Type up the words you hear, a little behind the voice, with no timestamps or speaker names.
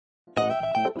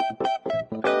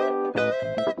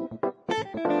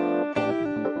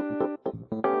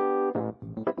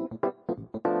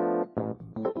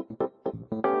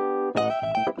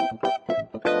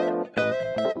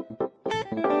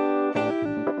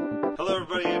Hello,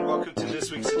 everybody, and welcome to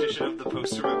this week's edition of the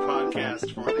Poster Man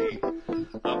Podcast for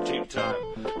the uptake time.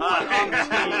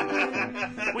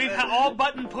 We've all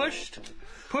button pushed.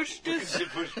 Pushed this. We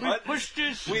Pushed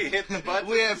this. We hit the button.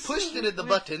 We have pushed it in the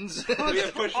buttons. We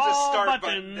have pushed the all start buttons.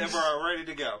 button, and we're ready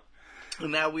to go.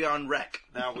 And now we are on rec.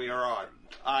 Now we are on.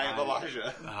 I am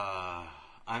Elijah.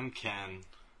 I'm Ken,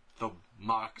 the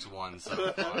mocked one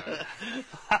so far.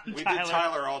 We did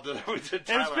Tyler all day. It's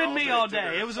been me all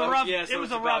day. It was a rough. Yeah, so it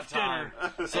was it's a rough about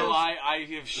dinner. time. So I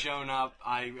have shown up.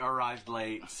 I arrived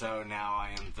late, so now I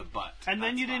am the butt. And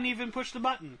then That's you didn't fine. even push the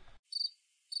button.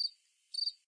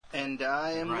 And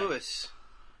I am Right. Lewis.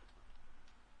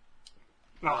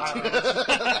 No, I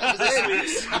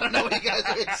don't know what you guys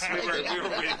are expecting. We were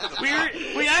waiting for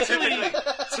the we actually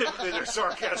typically there's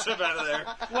sarcasm out of there.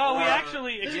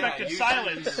 actually expected you-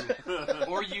 silence.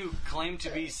 Or you claim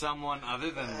to be someone other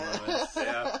than Lewis.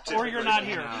 Yeah, Or you're not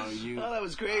here. No, you. Oh, that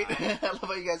was great. I love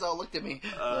how you guys all looked at me.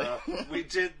 We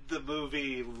did the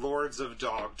movie Lords of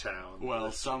Dogtown.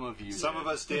 Well, some of you. Some did. of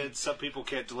us did. Some people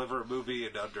can't deliver a movie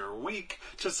in under a week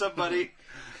to somebody.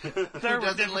 There were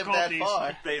Doesn't live that difficulties.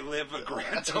 far. They live a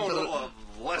grand total of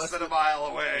less than a mile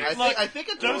away. I think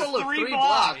a total those of 3 3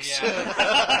 blocks. blocks.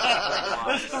 Yeah.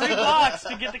 Those 3 blocks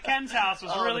to get to Ken's house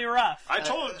was really rough. I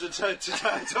told him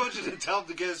I told you to tell him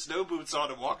to get his snow boots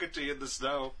on and walk into you in the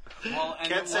snow. Well, and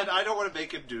Ken at said, one- I don't want to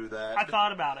make him do that. I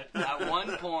thought about it. At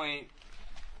one point,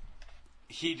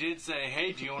 he did say,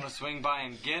 "Hey, do you want to swing by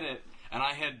and get it?" And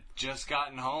I had just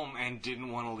gotten home and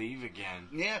didn't want to leave again.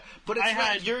 Yeah, but it's I not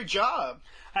had- your job.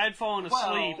 I had fallen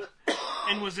asleep Well-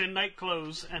 and was in night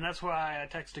clothes, and that's why I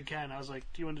texted Ken. I was like,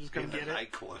 "Do you want to just come get it?"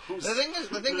 Night clothes. The thing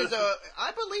is,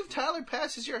 I believe Tyler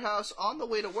passes your house on the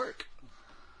way to work.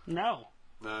 No.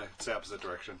 No, it's the opposite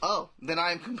direction. Oh, then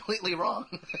I'm completely wrong.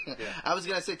 I was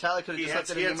gonna say Tyler could have He just left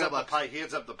heads, it he, in heads your up the mailbox. pike, he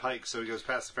heads up the pike, so he goes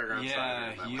past the fairgrounds.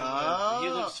 Yeah, he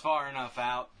Oh. lives far enough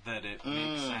out that it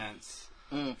makes sense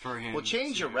for him. Well,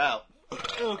 change to- your route.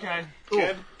 Okay.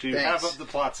 Ken, do you thanks. have up the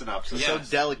plot synopsis? So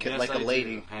delicate, Yes, like a I do.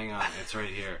 lady. Hang on, it's right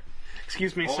here.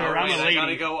 Excuse me, Oh, sir. I'm wait, a I gotta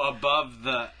lady. go above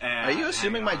the ad. Are you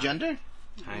assuming my Hang on. gender?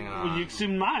 Hang Well, on. you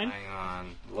assumed mine. Hang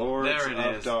on. Lords There it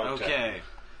of is. Dogtown. Okay.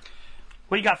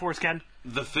 What you got for us, Ken?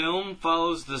 The film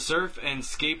follows the surf and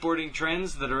skateboarding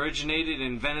trends that originated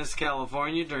in Venice,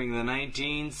 California during the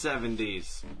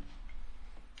 1970s.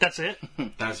 That's it.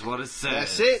 That's what it says.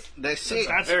 That's it. That's it.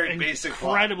 That's very basic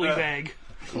plot. incredibly Yeah. vague.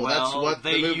 Well, Well, that's what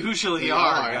they the movie- usually they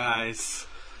are, guys.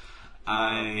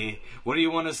 What do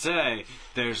you want to say?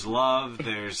 There's love,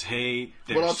 there's hate,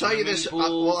 there's Well, I'll tell you this. swimming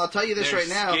pools, I'll tell you this right there's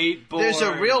now. skateboards. There's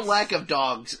a real lack of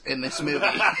dogs in this movie.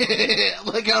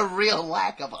 Like a real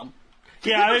lack of them.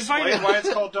 Yeah, I Explain invited. why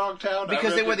it's called Dogtown?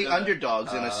 Because I they were really the didn't know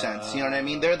underdogs in a sense. You know what I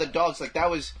mean? They're the dogs. Like that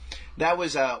was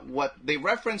what they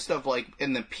referenced of like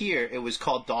in the pier. It was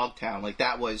called Dogtown. Like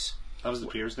that was. that was the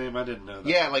pier's name? I didn't know that.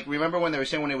 Yeah, like remember when they were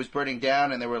saying when it was burning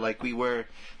down and they were like,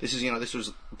 this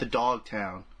was the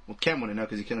Dogtown. Well, Ken wouldn't know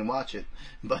because he couldn't watch it,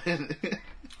 but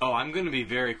Oh, I'm going to be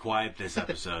very quiet this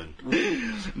episode.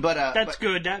 That's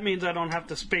good. That means I don't have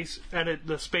to edit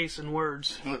the space and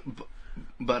words.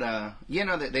 But you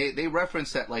know they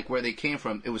referenced that like where they came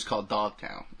from. It was called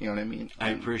Dogtown. You know what I mean? I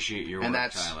appreciate your work, and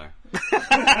that's- Tyler.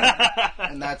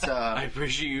 And that's I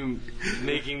appreciate you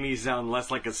making me sound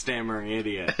less like a stammering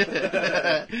idiot.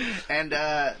 and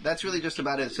that's really just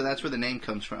about it. So that's where the name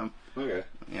comes from. Okay.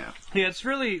 Yeah. Yeah, it's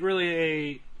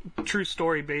really a true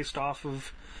story based off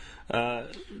of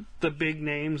the big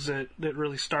names that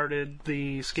really started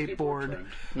the skateboard,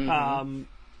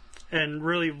 and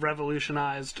really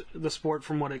revolutionized the sport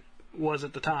from what it was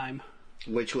at the time.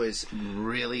 Which was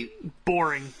really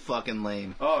Boring. fucking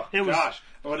lame. Oh, It was- gosh.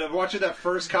 When I'm watching that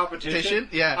first competition,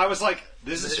 Yeah. I was like,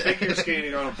 this is figure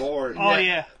skating on a board. Oh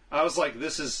yeah. I was like,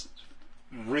 this is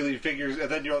really figures. And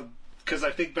then because I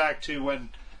think back to when,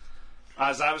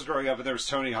 as I was growing up, and there was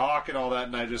Tony Hawk and all that,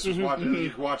 and I just was watching.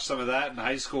 You could watch some of that in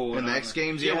high school. And the X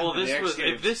Games, Yeah, well, the this X was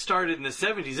Games. if this started in the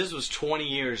 70s, this was 20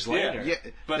 years later. Yeah.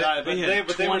 But They had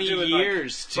they 20 were doing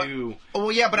years to Oh,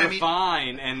 well, yeah, but I mean,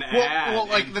 refine and add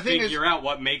like, and the thing is- figure out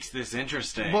what makes this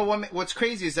interesting. well, what's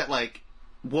crazy is that like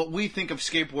what we think of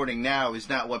skateboarding now is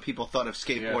not what people thought of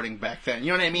skateboarding back then.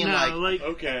 You know what I mean? No, like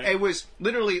okay. It was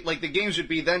literally like the games would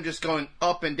be them just going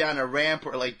up and down a ramp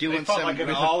or like They doing felt some like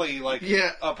an ollie, like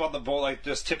Yeah. up on the board, like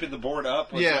just tipping the board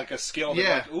up was Yeah. like a skill.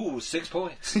 Yeah. Like, ooh, 6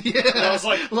 points. Yeah. And I was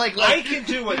like, Like- I can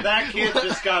do what that kid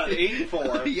just got an 8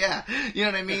 for. Yeah, you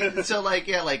know what I mean. So like,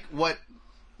 yeah, like what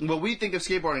what we think of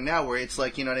skateboarding now, where it's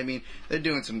like, you know what I mean? They're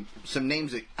doing some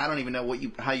names that I don't even know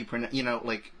how you pronounce. You know,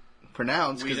 like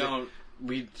pronounce. We don't.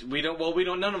 Well, we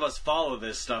don't. None of us follow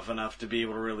this stuff enough to be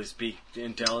able to really speak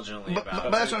intelligently about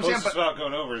it. But that's what I'm saying. Closest about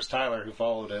going over is Tyler, who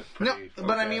followed it. No,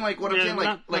 but I mean, like what I'm saying,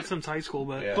 not since high school,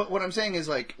 but Yeah. But what I'm saying is,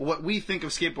 like, what we think of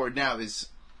skateboard now is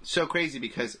so crazy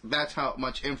because that's how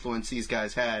much influence these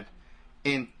guys had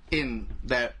in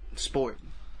that sport.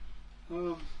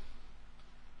 I'm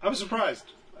surprised.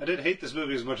 I didn't hate this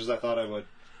movie as much as I thought I would.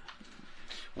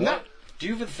 No. Do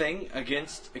you have a thing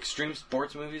against extreme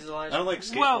sports movies, Elijah? I don't like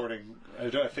skateboarding. I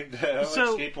don't like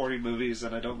skateboarding movies,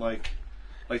 and I don't like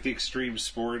the extreme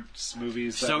sports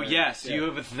movies. So you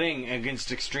have a thing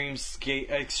against extreme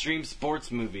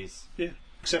sports movies. Yeah,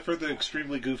 except for the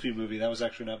extremely goofy movie. That was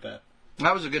actually not bad.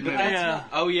 That was a good movie.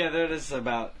 Oh yeah, that is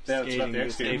about it's about skating, the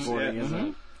X Games, skateboarding, yeah. isn't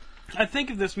it? I think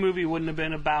if this movie wouldn't have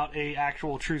been about a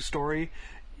actual true story,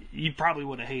 you probably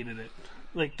would have hated it.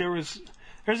 Like there's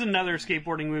another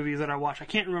skateboarding movie that I watched. I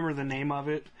can't remember the name of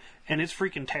it, and it's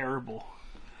freaking terrible.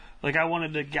 Like I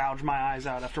wanted to gouge my eyes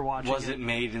out after watching it. Was it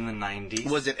made in the 90s?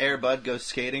 Was it Air Bud Goes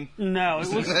Skating? No,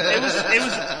 it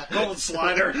was Gold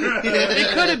Slider. It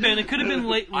could have been. It could have been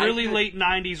late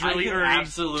 90s, really I could early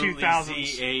absolutely 2000s.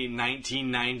 see a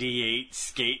 1998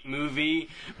 skate movie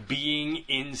being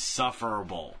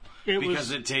insufferable because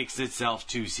it takes itself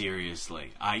too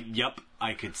seriously.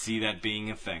 I could see that being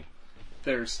a thing.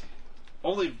 There's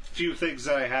only few things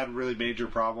that I had really major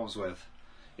problems with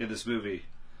in this movie.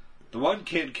 The one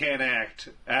kid can't act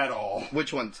at all.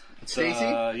 Which one? Stacy?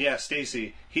 Yeah,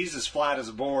 Stacy. He's as flat as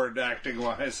a board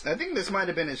acting-wise. I think this might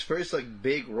have been his first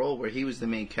big role where he was the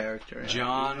main character.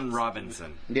 John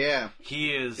Robinson. Yeah.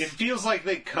 He is... It feels like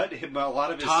they cut him a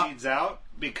lot of his scenes out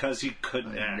because he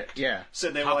couldn't act. Yeah. So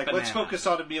they were like, let's focus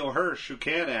on Emil Hirsch, who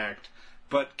can act,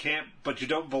 but you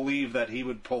don't believe that he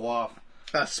would pull off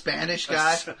A Spanish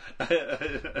guy.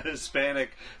 a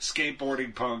Hispanic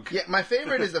skateboarding punk. Yeah, my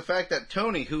favorite is the fact that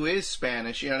Tony, who is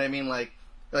Spanish, you know what I mean? Like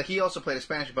he also played a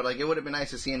Spanish, but it would have been nice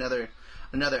to see another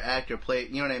actor play.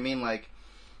 You know what I mean? Like,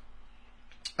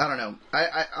 I don't know.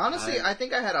 I honestly, I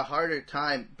think I had a harder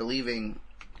time believing.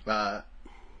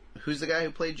 Who's the guy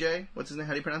who played Jay? What's his name?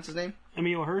 How do you pronounce his name?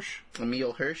 Emil Hirsch.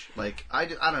 Emil Hirsch. Like I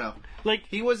don't know. Like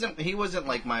he wasn't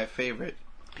like my favorite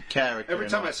character. Every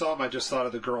time I saw him, I just thought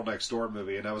of the Girl Next Door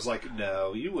movie, and I was like,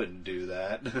 no, you wouldn't do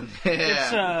that.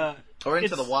 Yeah. Or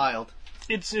Into the Wild.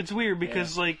 It's weird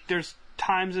because there's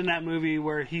times in that movie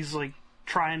where he's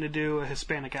trying to do a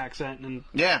Hispanic accent and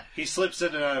he slips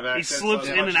in and out of accents. He slips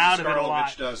in and out of it a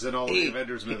lot. Does in all the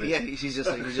Avengers movies. Yeah, he's just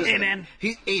hey man,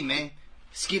 hey man,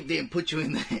 Skip didn't put you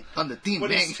on the team.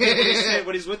 When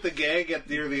he's with the gang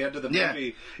near the end of the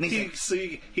movie,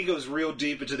 he goes real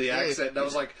deep into the accent, and I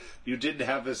was like, you didn't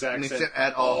have this accent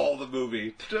at all the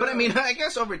movie. But I mean, I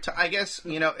guess over time,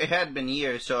 it had been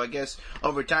years, so I guess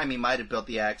over time he might have built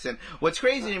the accent. What's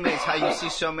crazy to me is how you see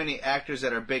so many actors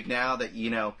that are big now that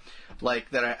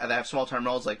that have small time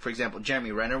roles. Like for example,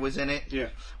 Jeremy Renner was in it. Yeah,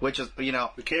 which is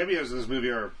the cameos in this movie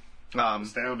are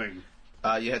astounding.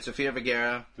 You had Sofia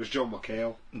Vergara. There's Joe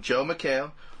McHale.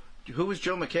 Who was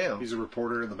Joe McHale? He's a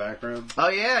reporter in the background. Oh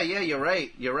yeah, you're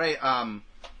right.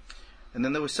 And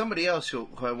then there was somebody else who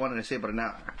I wanted to say, but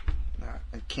now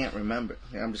I can't remember.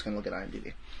 Yeah, I'm just gonna look at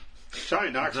IMDb.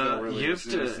 Johnny Knoxville really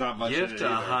is not much. You have to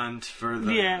hunt for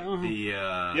the you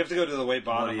have to go to the way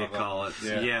bottom. What do you call it?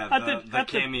 Yeah, the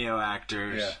cameo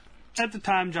actors. Yeah. At the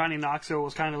time, Johnny Knoxville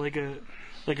was kind of like a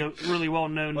really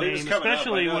well-known name,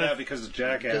 especially with because of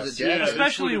Jackass.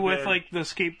 Especially with the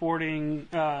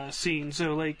skateboarding scene.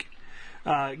 So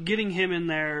getting him in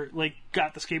there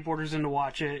got the skateboarders in to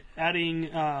watch it. Adding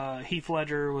Heath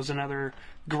Ledger was another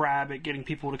grab at getting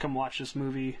people to come watch this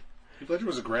movie. Heath Ledger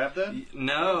was a grab then?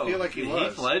 No, I feel like he was.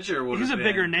 Heath Ledger would. He's a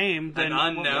bigger name than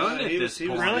unknown at this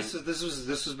point. Really? This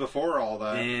was before all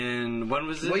that. And when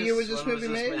was this? What year was this movie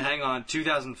made? Hang on,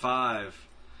 2005.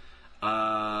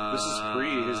 This is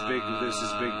pre his big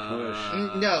push.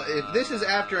 No, if this is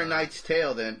after A Knight's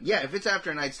Tale, then if it's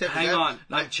after A Knight's Tale, hang on,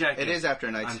 I'm checking. It is after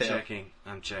A Knight's Tale.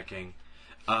 I'm checking.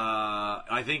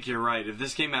 I think you're right. If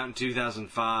this came out in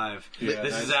 2005,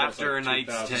 this is after A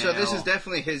Knight's Tale. So this is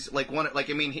definitely his one.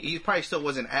 I mean, he probably still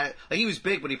wasn't he was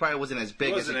big, but he probably wasn't as big.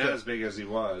 He wasn't as big as he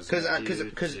was. Because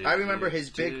I remember his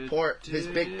big part,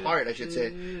 I should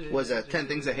say, was 10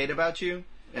 Things I Hate About You.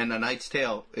 And A Knight's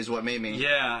Tale is what made me.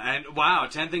 Yeah, and wow,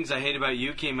 10 Things I Hate About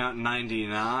You came out in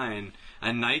 99,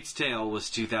 and Knight's Tale was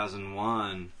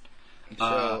 2001.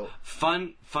 So,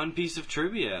 fun piece of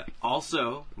trivia.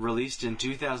 Also released in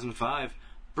 2005,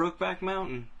 Brokeback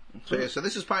Mountain. So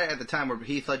this is probably at the time where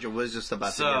Heath Ledger was just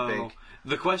about to get big.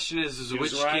 The question is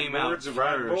which came out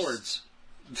first?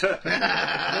 Hey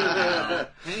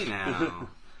now.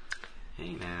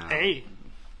 Hey.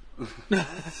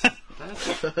 That's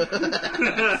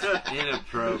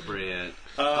inappropriate.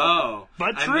 But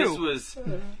true.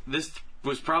 And this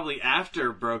was probably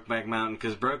after Brokeback Mountain,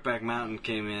 because Brokeback Mountain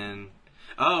came in.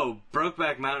 Oh,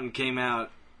 Brokeback Mountain came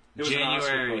out It was January. an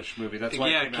Oscar push movie. That's why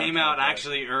it came out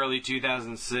actually early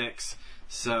 2006.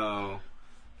 So,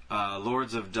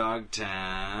 Lords of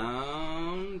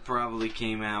Dogtown probably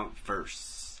came out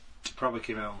first. Probably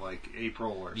came out in like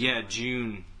April or something. Yeah,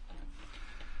 June.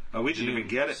 Oh, we didn't even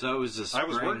get it. So it was a spring. I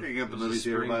was working at the movie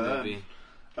theater by then.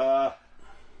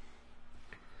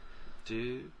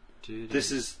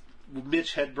 This is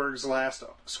Mitch Hedberg's last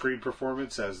screen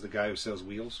performance as the guy who sells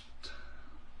wheels.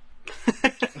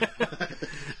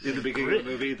 In the beginning of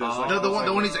the movie, there's like the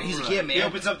one he's like, yeah, man. He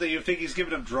opens up you think he's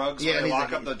giving him drugs. Yeah, when they he's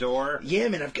lock like, up the door. Yeah,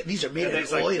 man, these are made out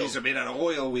of oil. These are made out of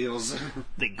oil wheels.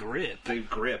 They grip. They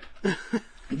grip.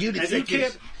 Dude, it's And like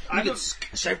you can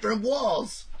cipher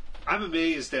walls. I'm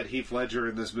amazed at Heath Ledger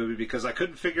in this movie because I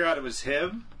couldn't figure out it was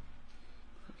him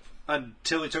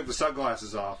until he took the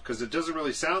sunglasses off, because it doesn't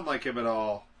really sound like him at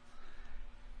all,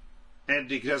 and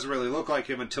he doesn't really look like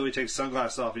him until he takes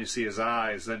sunglasses off and you see his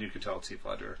eyes. Then you can tell it's Heath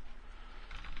Ledger.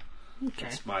 Okay.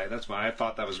 That's my. I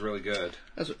thought that was really good.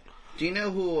 Do you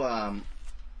know who?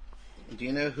 Do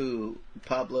you know who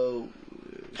Pablo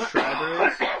Schreiber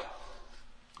is?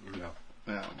 No.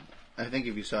 No. I think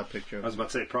if you saw a picture of I was about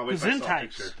to say probably if I saw a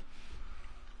picture.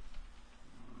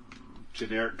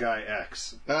 Generic guy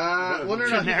X. Well, no.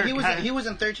 Generic He was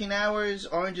in 13 Hours.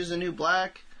 Orange Is the New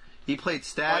Black. He played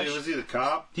Stash. Oh, was he the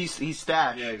cop? He's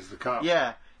Stash. Yeah, he's the cop.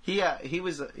 Yeah. He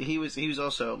was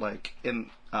also like in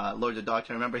Lords of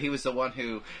Dogtown. Remember, he was the one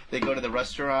who they go to the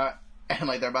restaurant and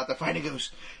like they're about to fight. He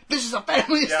goes, "This is a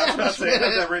family establishment." I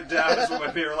had that written down as one of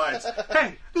my favorite lines.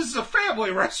 Hey, this is a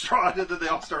family restaurant, and then they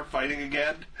all start fighting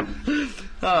again.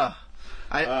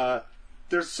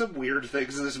 There's some weird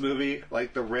things in this movie,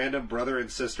 like the random brother and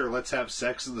sister let's have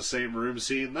sex in the same room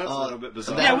scene. That's a little bit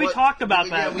bizarre. Yeah, we talked about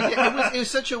that. Yeah, it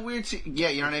was such a weird scene. Yeah,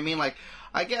 you know what I mean? Like,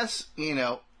 I guess,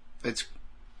 it's,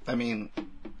 I mean,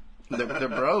 they're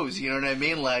bros, you know what I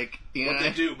mean? Like, you know. What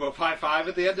they do, both high five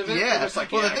at the end of it? Yeah. And it's like,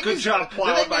 Good job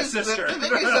plowing my sister.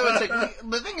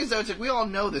 The thing is, though, it's like, we all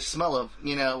know the smell of,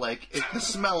 the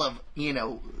smell of,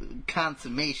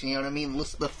 consummation, you know what I mean?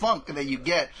 The funk that you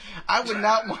get. I would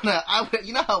not want to,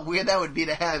 you know how weird that would be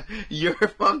to have your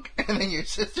funk and then your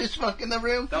sister's funk in the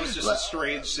room? That was just a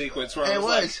strange sequence where I was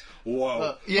like,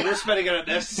 whoa, yeah. We're spending an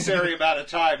unnecessary amount of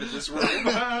time in this room.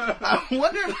 I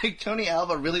wonder if like Tony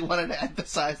Alva really wanted to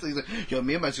emphasize things like, yo,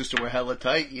 me and my sister were hella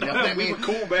tight, you know what I mean? We were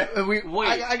cool, man. They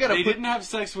didn't have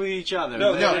sex with each other.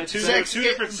 No, they had two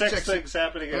different sex things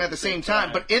happening at the same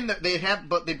time. But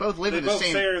they both live in the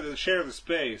same. They share the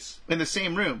space in the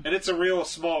same room, and it's a real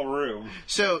small room.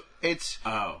 So it's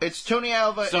Tony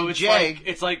Alva so and it's Jay.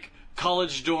 It's like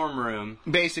college dorm room,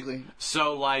 basically.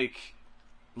 So like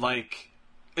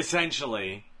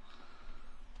essentially.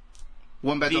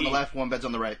 One bed's on the left, one bed's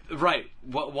on the right. Right.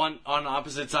 One on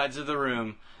opposite sides of the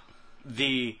room.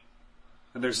 The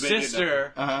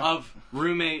sister of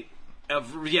roommate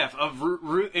it's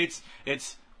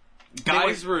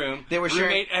guy's room. They were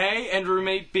roommate A and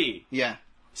roommate B. Yeah.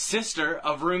 Sister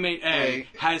of roommate A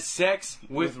has sex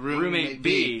with roommate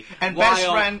B, and while best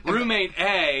friend roommate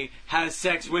A has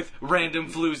sex with random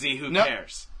floozy who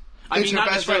cares. I mean, not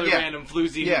necessarily random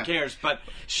floozy who cares, but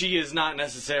she is not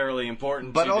necessarily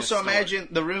important. But to also this story. imagine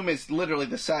the room is literally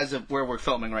the size of where we're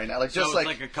filming right now. Like just so it's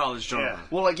like a college dorm room.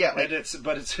 Well, like and then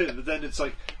it's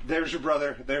like there's your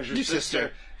brother, there's your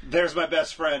sister, there's my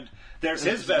best friend, there's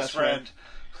his best friend.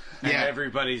 And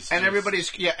everybody.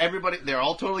 They're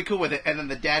all totally cool with it. And then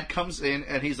the dad comes in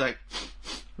and he's like,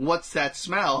 "What's that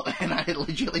smell?" And I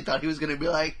legitimately thought he was going to be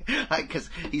like,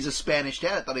 because he's a Spanish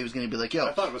dad, I thought he was going to be like, "Yo."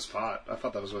 I thought it was pot. I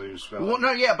thought that was what he was smelling. Well,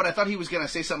 no, yeah, but I thought he was going to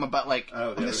say something about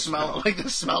the smell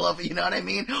of, you know what I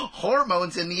mean?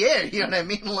 Hormones in the air, you know what I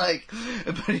mean? Like,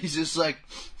 but he's just like,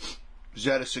 "Is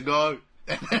that a cigar?"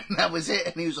 And that was it.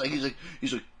 And he was like,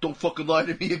 "Don't fucking lie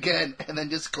to me again." And then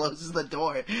just closes the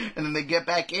door. And then they get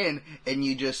back in, and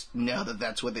you just know that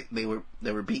that's what they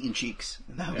were beating cheeks.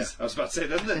 And that was. I was about to say.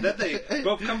 Then they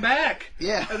both come back.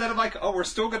 Yeah. And then I'm like, oh, we're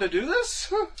still going to do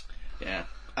this? Yeah.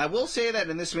 I will say that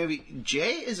in this movie,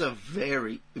 Jay is a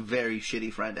very, very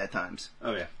shitty friend at times.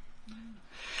 Oh yeah.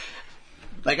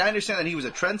 Like, I understand that he was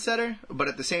a trendsetter, but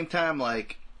at the same time,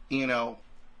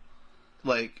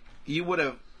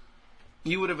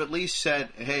 you would have at least said,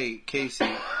 "Hey, Casey,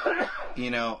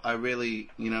 I really,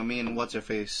 me and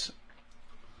what's-her-face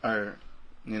are,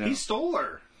 He stole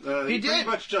her. He did pretty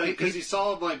much because he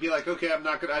saw him be like, okay, I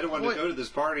don't want to go to this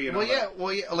party. And yeah.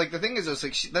 Like the thing is,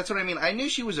 that's what I mean. I knew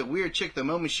she was a weird chick the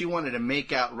moment she wanted to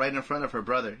make out right in front of her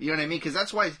brother. You know what I mean? Because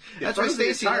that's why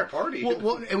Stacy. The entire party.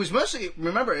 Well, it was mostly.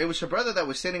 Remember, it was her brother that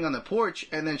was sitting on the porch,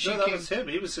 and then she. No, that was him.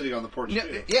 He was sitting on the porch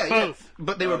too. Yeah. Both.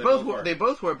 But they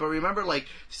both were. But remember, like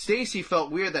Stacy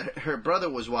felt weird that her brother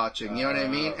was watching. You know what I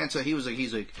mean? And so he's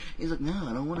like, no,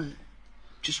 I don't want to.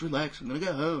 Just relax. I'm gonna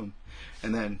go home.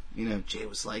 And then, Jay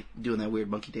was like doing that weird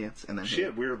monkey dance. And then she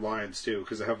had weird lines too,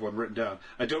 because I have one written down.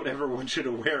 I don't ever want you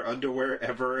to wear underwear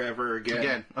ever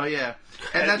again. Oh yeah.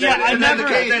 And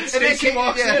then Stacey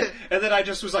walks in, and then I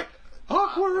just was like,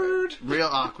 awkward. Real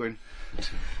awkward.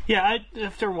 Yeah,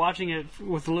 after watching it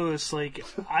with Lewis,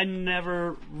 I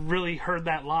never really heard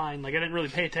that line. I didn't really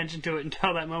pay attention to it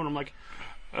until that moment. I'm like,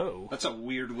 oh, that's a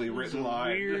weirdly written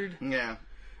line. Weird. Yeah.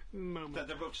 Moment.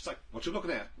 They're both just like, what you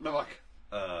looking at? And I'm like,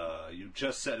 you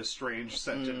just said a strange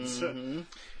sentence. Mm-hmm.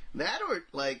 That or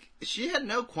she had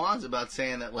no qualms about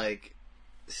saying that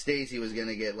Stacy was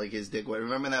gonna get his dick wet.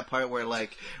 Remember that part where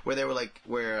they were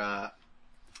where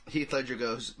Heath Ledger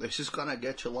goes, "This is gonna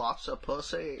get you lots of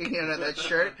pussy," that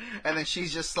shirt, and then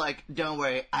she's just like, "Don't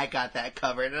worry, I got that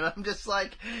covered." And I'm just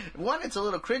like, one, it's a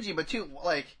little cringy, but two,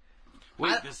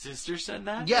 Wait, the sister said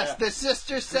that? Yes, the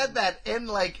sister said that in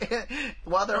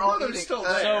while they're all eating. Still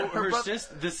there. So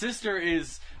the sister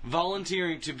is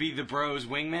volunteering to be the bro's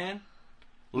wingman?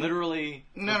 Literally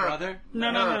brother?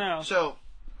 No. So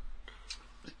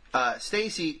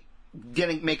Stacy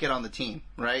didn't make it on the team,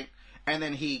 right? And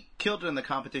then he killed her in the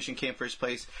competition, came first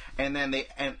place, and then they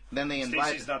invited.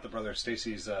 Stacy's not the brother.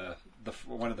 Stacy's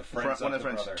one of the friends. One of the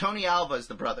friends. Brother. Tony Alva is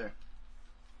the brother.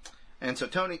 And so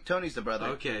Tony's the brother.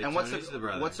 Okay, and Tony's the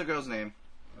brother. What's the girl's name?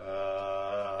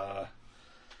 Hold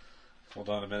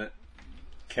on a minute.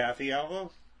 Kathy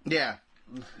Alva? Yeah,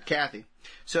 Kathy.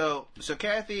 So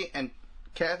Kathy and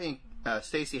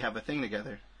Stacy have a thing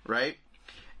together, right?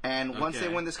 And once they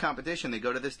win this competition, they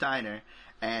go to this diner,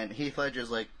 and Heath Ledger's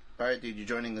like, "All right, dude, you're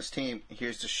joining this team.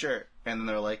 Here's the shirt." And then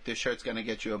they're like, "This shirt's gonna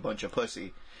get you a bunch of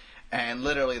pussy." And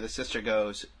literally, the sister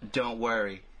goes, "Don't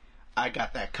worry, I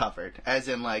got that covered." As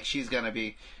in, she's gonna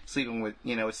be sleeping with,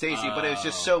 with Stacey. But it was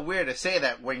just so weird to say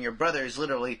that when your brother is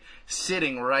literally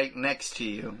sitting right next to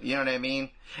you. You know what I mean?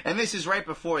 And this is right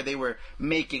before they were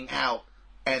making out,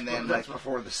 and then that's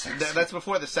before the sex. That's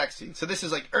before the sex scene. So this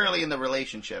is early in the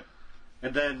relationship.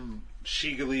 And then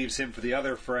she leaves him for the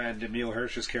other friend, Emile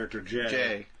Hirsch's character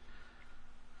Jay.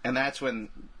 And that's when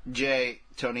Jay,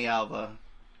 Tony Alva,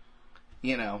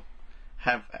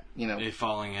 have they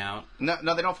falling out.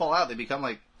 No, they don't fall out. They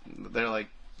become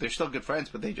they're still good friends,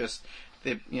 but they you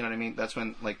know what I mean. That's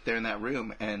when they're in that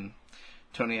room and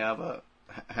Tony Alva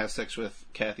has sex with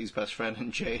Kathy's best friend,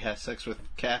 and Jay has sex with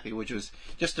Kathy, which was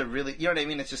just a really, you know what I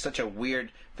mean. It's just such a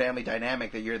weird family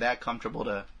dynamic that you're that comfortable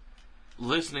to.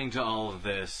 Listening to all of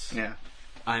this, yeah,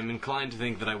 I'm inclined to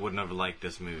think that I wouldn't have liked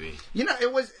this movie.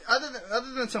 It was other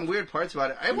than some weird parts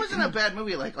about it. It wasn't a bad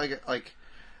movie.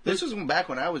 This was back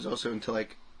when I was also into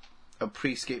a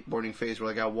pre-skateboarding phase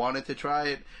where I wanted to try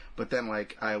it, but then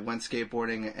I went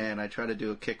skateboarding and I tried to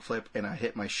do a kickflip and I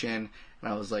hit my shin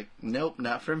and I was like, nope,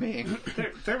 not for me.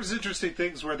 There was interesting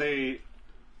things where they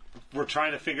were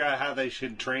trying to figure out how they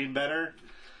should train better,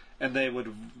 and they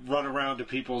would run around to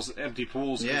people's empty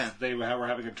pools because they were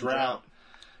having a drought.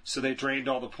 So they drained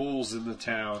all the pools in the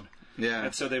town. Yeah,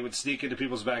 and so they would sneak into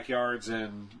people's backyards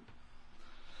and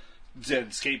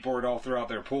skateboard all throughout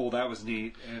their pool. That was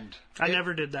neat. And I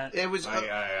never did that. It was.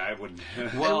 I wouldn't.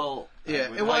 Well,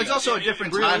 it was also a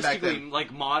different time back then.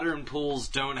 Modern pools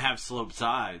don't have sloped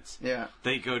sides. Yeah,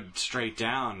 they go straight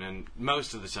down, and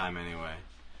most of the time anyway.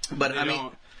 But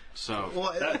I'm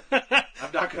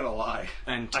not gonna lie.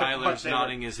 And Tyler's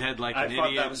nodding his head like an idiot. I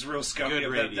thought that was real scummy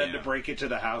of them to break into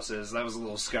the houses. That was a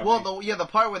little scummy. Well, the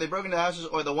part where they broke into the houses,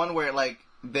 or the one where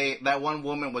that one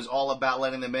woman was all about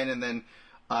letting them in, and then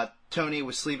Tony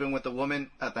was sleeping with the woman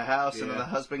at the house, and then the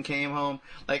husband came home.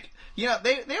 They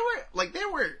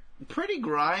were pretty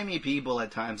grimy people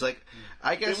at times.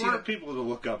 I guess they weren't people to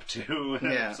look up to.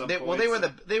 Yeah, they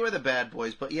were the bad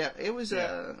boys, but it was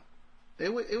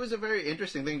It was a very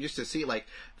interesting thing just to see,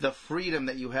 the freedom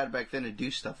that you had back then to do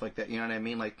stuff like that. You know what I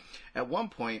mean? At one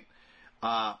point,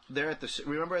 they're at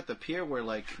the pier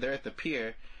where, they're at the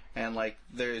pier, and,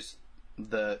 there's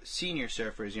the senior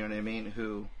surfers, you know what I mean,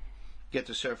 who get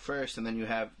to surf first, and then you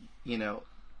have,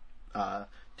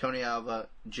 Tony Alva,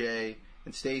 Jay,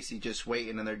 and Stacy just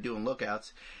waiting, and they're doing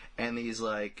lookouts, and these,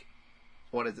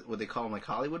 what they call them,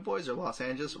 Hollywood boys or Los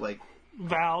Angeles,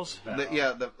 Vals.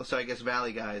 So I guess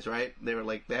Valley guys, right? They were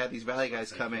they had these Valley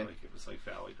guys come in. It was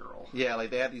Valley Girl. Yeah,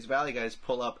 they had these Valley guys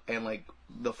pull up and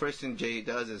the first thing Jay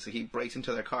does is he breaks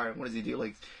into their car, and what does he do?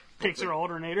 Like takes her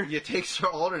alternator. Yeah, takes her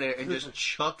alternator and just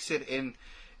chucks it in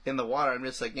the water. I'm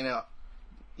just like,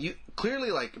 you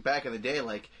clearly, like, back in the day,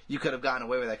 like, you could have gotten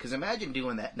away with that. Because imagine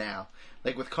doing that now,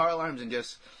 like with car alarms and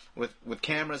just with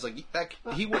cameras, like that,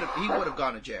 he would have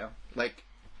gone to jail, like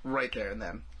right there and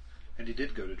then. And he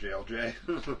did go to jail, Jay.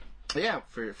 Yeah,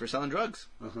 for selling drugs.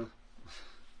 Uh-huh.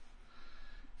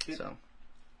 So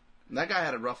that guy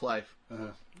had a rough life.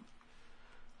 Uh-huh.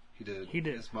 He did.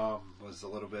 His mom was a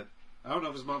little bit. I don't know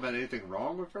if his mom had anything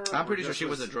wrong with her. I'm pretty sure she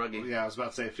was a druggie. Yeah, I was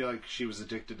about to say. I feel like she was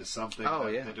addicted to something. Oh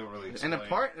yeah, they don't really explain. And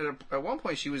at one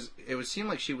point, it would seem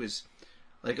like she was,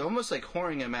 like, almost like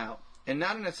whoring him out, and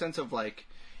not in a sense of like,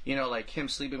 like him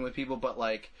sleeping with people, but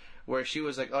like where she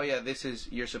was like, oh yeah, this is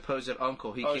your supposed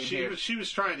uncle. He came here. She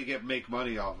was trying to make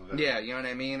money off of it. Yeah, you know what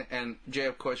I mean. And Jay,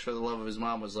 of course, for the love of his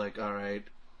mom, was like, all right,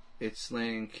 it's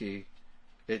slinky,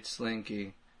 it's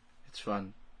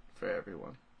fun for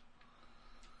everyone.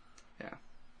 Yeah.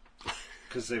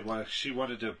 Because she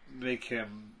wanted to make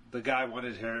him. The guy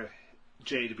wanted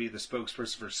Jay to be the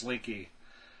spokesperson for Slinky.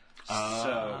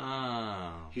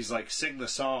 So he's like, sing the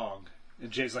song, and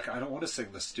Jay's like, I don't want to sing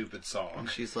the stupid song. And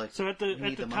she's like, so at the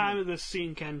time of this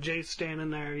scene, Ken, Jay's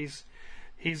standing there.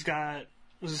 He's got.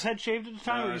 Was his head shaved at the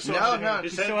time? No.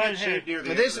 His head had shaved near the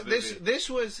end of the movie.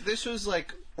 This was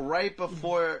like right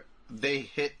before they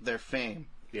hit their fame.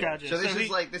 Yeah. Gotcha. So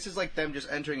this is like them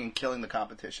just entering and killing the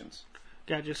competitions.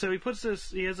 Gotcha. So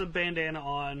he has a bandana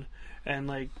on, and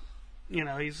like,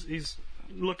 he's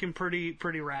looking pretty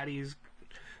ratty. He's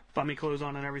bummy clothes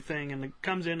on and everything, and it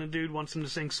comes in, a dude wants him to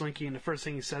sing Slinky, and the first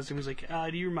thing he says to him is like,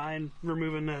 do you mind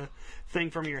removing the thing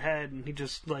from your head? And he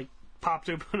just like pops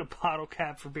open a bottle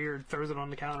cap for beer and throws it on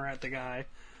the counter at the guy.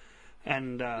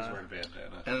 And he's wearing a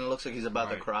bandana. And it looks like he's about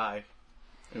to cry.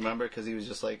 Remember? Because he was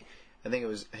just like, I think it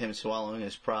was him swallowing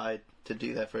his pride to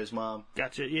do that for his mom.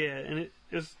 Gotcha, yeah. And it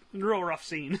was a real rough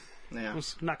scene. Yeah. It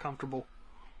was not comfortable.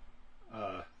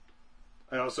 I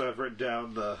also have written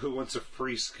down the Who Wants a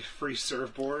Free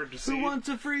Surfboard scene. Who wants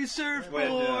a free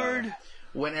surfboard?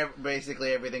 Whenever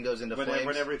basically everything goes into flames.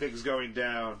 When everything's going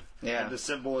down. Yeah. And the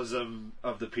symbolism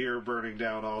of the pier burning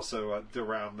down also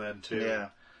around then, too. Yeah.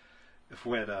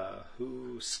 When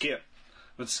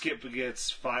Skip gets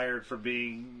fired for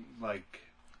being, like,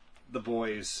 the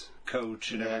boys'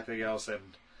 coach and everything else, and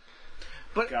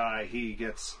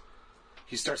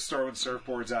he starts throwing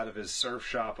surfboards out of his surf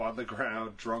shop on the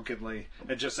ground drunkenly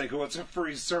and just saying, who wants a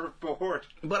free surfboard?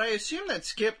 But I assume that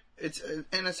Skip, it's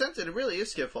in a sense it really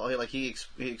is Skip's fault. He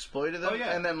exploited them. Oh,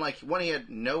 yeah. And then like when he had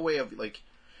no way of like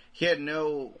he didn't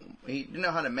know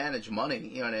how to manage money,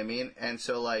 you know what I mean? And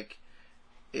so like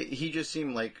he just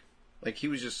seemed like he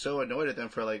was just so annoyed at them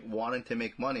for like wanting to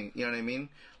make money, you know what I mean?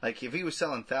 Like if he was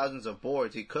selling thousands of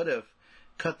boards, he could have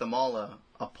cut them all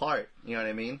apart, you know what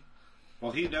I mean?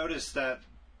 Well, he noticed that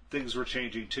things were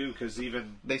changing too, because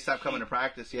even they stopped coming to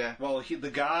practice. Yeah. Well,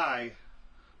 the guy,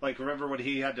 like, remember when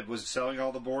he was selling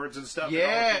all the boards and stuff? Yeah.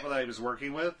 And all the people that he was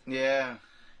working with. Yeah.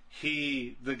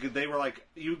 They were like,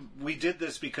 we did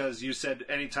this because you said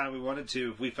anytime we wanted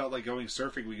to, if we felt like going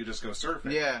surfing, we could just go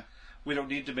surfing. Yeah. We don't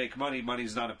need to make money.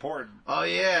 Money's not important. Oh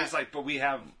yeah. He's like, but we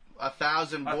have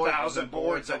 1,000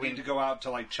 boards that need to go out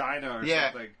to like China or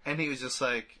something. And he was just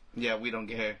like, yeah, we don't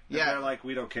care. And they're like,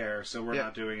 we don't care, so we're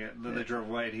not doing it. And then they drove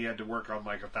away, and he had to work on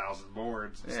like 1,000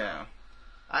 boards. And stuff.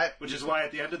 Which is why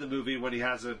at the end of the movie, when he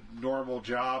has a normal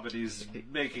job and he's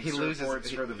making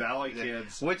surfboards for the Valley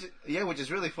kids, which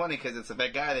is really funny because it's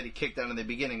that guy that he kicked out in the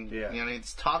beginning. Yeah.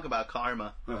 It's talk about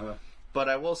karma. Uh-huh. But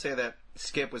I will say that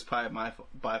Skip was probably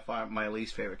by far my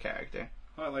least favorite character.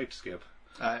 I liked Skip.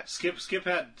 Skip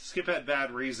had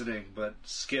bad reasoning, but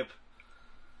Skip,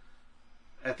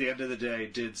 at the end of the day,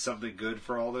 did something good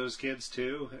for all those kids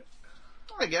too.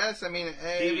 I guess. I mean,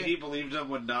 he believed them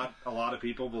when not a lot of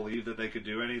people believed that they could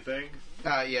do anything.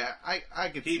 Yeah, I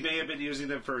could. He may have been using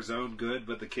them for his own good,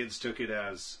 but the kids took it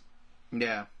as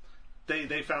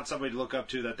they found somebody to look up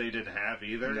to that they didn't have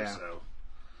either. Yeah. So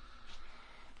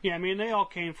yeah, I mean, they all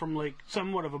came from like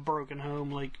somewhat of a broken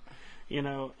home, like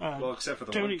well, except for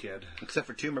the Tony, one kid, except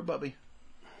for Tumor Bubby,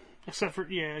 except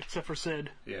for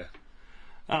Sid. Yeah.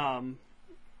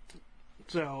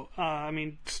 So, I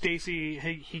mean, Stacy,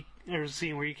 there was a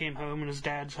scene where he came home and his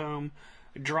dad's home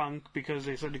drunk because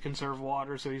they said to conserve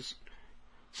water, so he's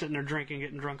sitting there drinking,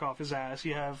 getting drunk off his ass.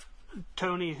 You have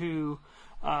Tony, who,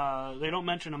 they don't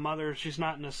mention a mother, she's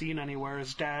not in the scene anywhere.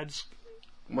 His dad's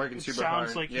working super hard.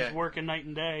 Sounds like he's working night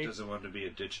and day. Doesn't want to be a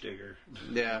ditch digger.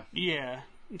 Yeah. Yeah.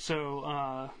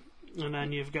 So, and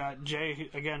then you've got Jay,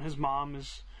 again, his mom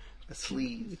is A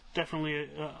sleaze. Definitely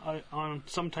on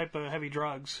some type of heavy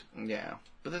drugs. Yeah.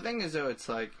 But the thing is, though, it's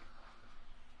like...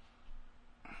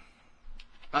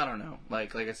 I don't know.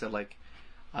 Like I said, like...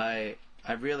 I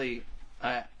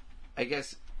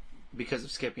guess because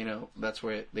of Skip, that's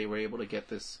where they were able to get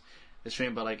this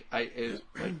stream. But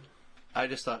I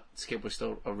just thought Skip was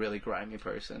still a really grimy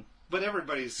person. But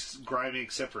everybody's grimy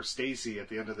except for Stacy at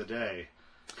the end of the day,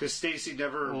 because Stacy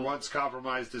never once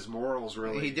compromised his morals.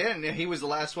 Really, he didn't. He was the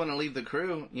last one to leave the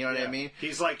crew. You know what I mean?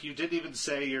 He's like, you didn't even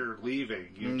say you're leaving.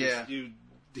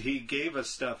 He gave us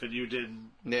stuff and you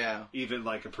didn't. Even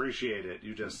like appreciate it.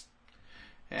 You just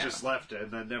left it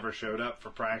and then never showed up for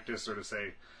practice or to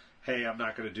say, hey, I'm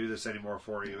not going to do this anymore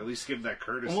for you. At least give him that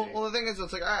courtesy. Well, the thing is,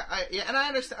 it's like, and I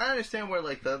understand where,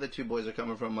 like, the other two boys are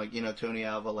coming from. Like, Tony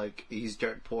Alva, like, he's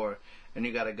dirt poor. And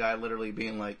you got a guy literally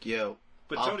being like, yo,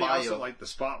 but I'll Tony buy also you. liked the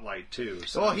spotlight, too.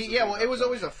 So well, it was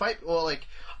always a fight. Well, like,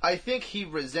 I think he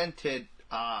resented,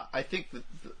 I think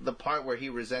the part where he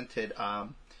resented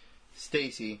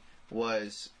Stacy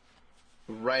was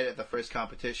right at the first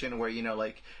competition where,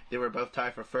 like, they were both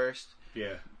tied for first.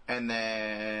 Yeah. And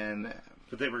then...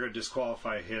 But they were going to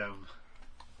disqualify him.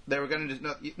 They were going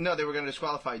to they were going to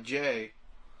disqualify Jay.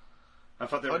 I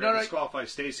thought they were going to disqualify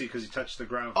Stacy because he touched the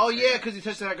ground. Oh yeah, because he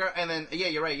touched the ground, and then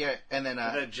you're right, and then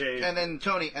Jay, and then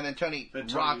Tony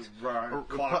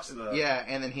clocks the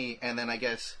and then I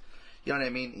guess you know what I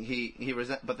mean. He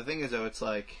resent, but the thing is though, it's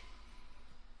like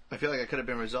I feel like it could have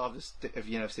been resolved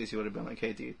if Stacy would have been like,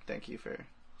 hey dude, thank you for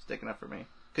sticking up for me,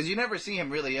 because you never see him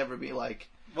really ever be like.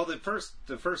 Well, the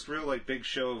first real like big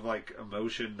show of like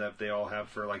emotion that they all have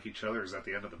for like each other is at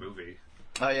the end of the movie.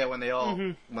 Oh yeah, when they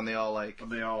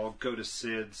all go to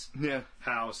Sid's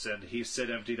house and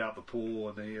Sid emptied out the pool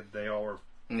and they all were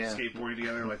skateboarding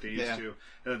together like they used to,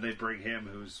 and then they bring him,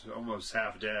 who's almost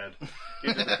half dead,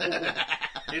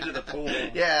 into the pool.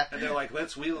 Yeah, and they're like,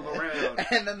 let's wheel him around.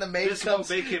 And then the maid this comes.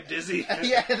 Will make him dizzy.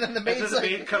 Yeah, and then the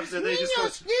maid comes in. They just go,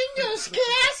 niños, ¿qué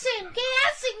hacen,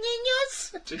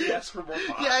 niños? Did he ask for more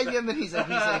pot? Yeah, and then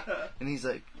he's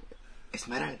like.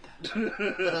 Esmeralda.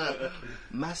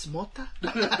 ¿Más mota?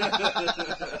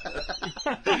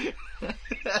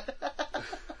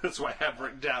 That's why I have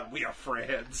written down, we are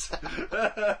friends.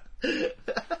 But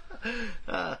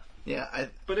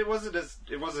it wasn't as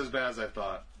bad as I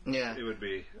thought. Yeah, it would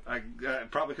be. I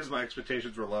probably because my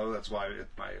expectations were low. That's why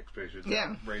my expectations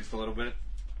were raised a little bit.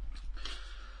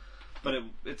 But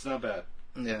it's not bad.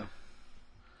 Yeah,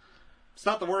 it's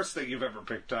not the worst thing you've ever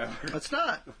picked, Tyler. It's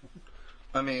not.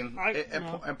 I mean,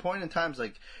 at point in times,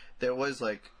 like it was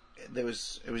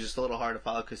just a little hard to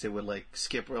follow because they would like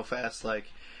skip real fast. Like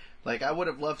I would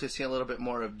have loved to see a little bit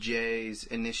more of Jay's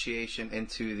initiation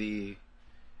into the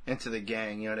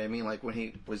gang. You know what I mean? Like when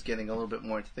he was getting a little bit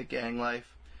more into the gang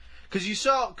life, because you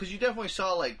definitely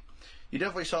saw like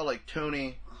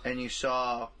Tony and you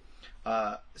saw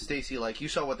Stacy. Like you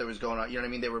saw what there was going on. You know what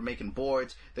I mean? They were making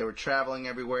boards, they were traveling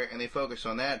everywhere, and they focused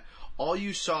on that.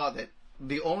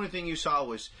 The only thing you saw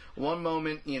was one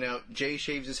moment, Jay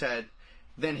shaves his head,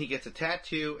 then he gets a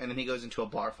tattoo, and then he goes into a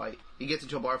bar fight.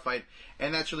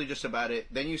 And that's really just about it.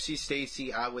 Then you see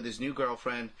Stacy out with his new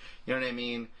girlfriend, you know what I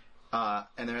mean?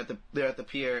 And they're at the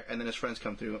pier, and then his friends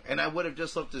come through. And I would have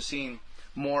just loved to see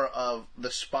more of the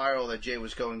spiral that Jay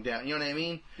was going down. You know what I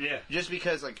mean? Yeah. Just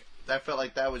because, like, I felt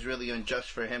like that was really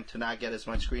unjust for him to not get as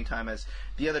much screen time as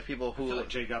the other people who... I feel like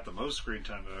Jay got the most screen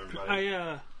time of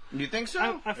everybody. You think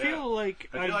so? I feel like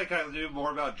I knew more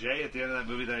about Jay at the end of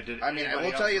that movie than I did. I mean, I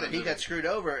will tell you that he got screwed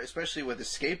over, especially with his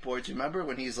skateboards. Remember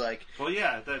when he's like, "Well,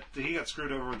 yeah, that he got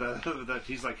screwed over. That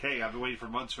he's like, hey, I've been waiting for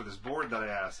months for this board that I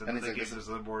asked, and then they gave this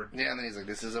other board. Yeah, and then he's like,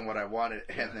 this isn't what I wanted,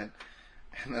 and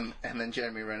then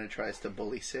Jeremy Renner tries to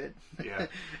bully Sid. Yeah,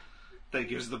 then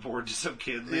gives the board to some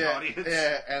kid in the audience.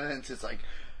 Yeah, and then it's just like,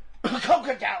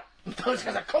 coke out. Those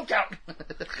guys are coked out.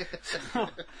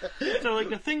 So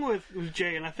like the thing with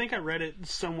Jay, and I think I read it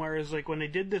somewhere, is like when they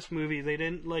did this movie, they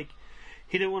didn't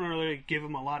he didn't want to really give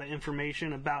him a lot of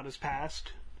information about his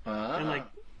past and like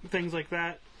things like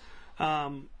that.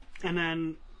 And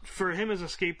then for him as a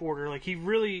skateboarder, like he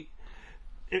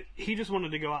just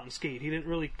wanted to go out and skate. He didn't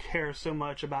really care so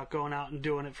much about going out and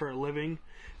doing it for a living.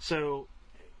 So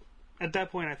at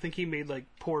that point, I think he made like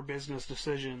poor business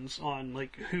decisions on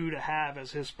like who to have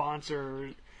as his sponsor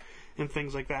and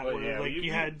things like that. Where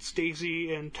you had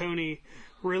Stacy and Tony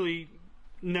really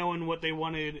knowing what they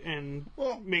wanted and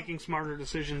making smarter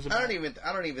decisions about it.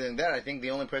 I don't even think that. I think the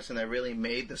only person that really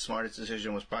made the smartest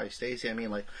decision was probably Stacy. I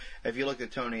mean, like if you look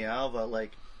at Tony Alva,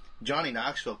 like Johnny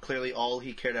Knoxville, clearly all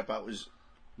he cared about was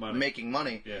making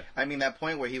money. Yeah. I mean, that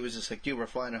point where he was just like, dude, we're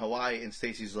flying to Hawaii, and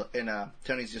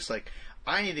Tony's just like,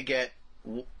 I need to get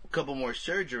couple more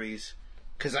surgeries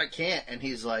because I can't. And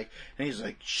he's like,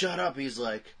 shut up. He's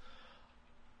like,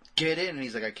 get in. And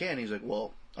he's like, I can't. He's like,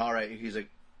 well, all right. He's like,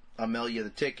 I'll mail you the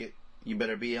ticket. You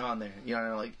better be on there. You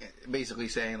know, like basically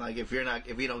saying like, if you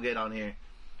don't get on here,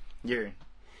 you're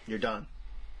done.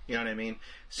 You know what I mean?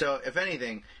 So if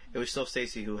anything, it was still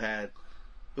Stacy who had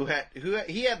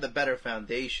the better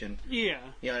foundation. Yeah.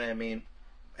 You know what I mean?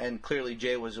 And clearly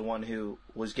Jay was the one who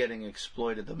was getting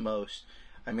exploited the most.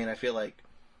 I mean, I feel like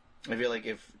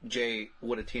if Jay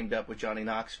would have teamed up with Johnny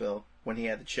Knoxville when he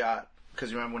had the shot,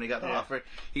 because remember when he got the offer,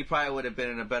 he probably would have been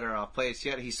in a better off place.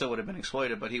 Yet he still would have been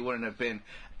exploited, but he wouldn't have been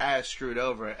as screwed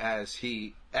over as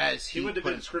he wouldn't have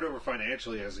been screwed over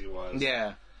financially as he was.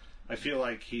 Yeah. I feel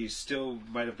like he still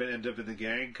might have ended up in the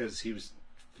gang because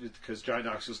Johnny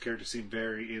Knoxville's character seemed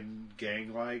very in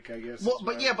gang like, I guess. Well,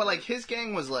 but like his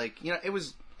gang was like, you know, it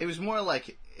was more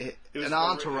like an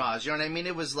entourage. You know what I mean?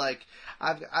 It was like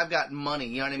I've got money.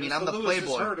 You know what I mean? I'm the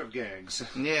playboy. Herd of gangs.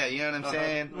 Yeah, you know what I'm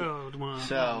saying. Oh, come on.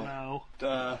 So,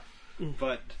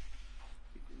 but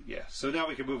yeah. So now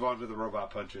we can move on to the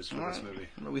robot punches for this movie.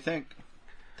 What do we think?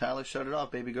 Tyler, shut it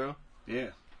off, baby girl.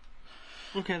 Yeah.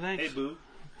 Okay, thanks. Hey, boo.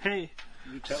 Hey.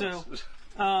 You tell us.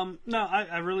 No,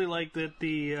 I really like that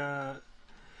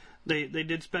they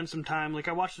did spend some time. Like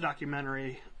I watched a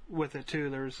documentary with it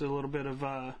too. There's a little bit of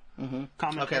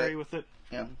commentary with it.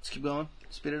 Yeah, let's keep going.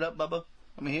 Speed it up, Bubba.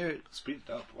 Let me hear it. Speed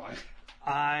it up. Why?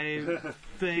 I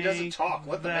think he doesn't talk.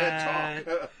 Let the man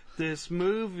talk. This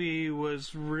movie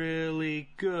was really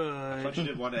good. I thought you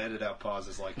didn't want to edit out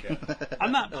pauses like that.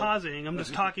 I'm not pausing. I'm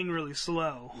just talking really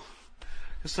slow.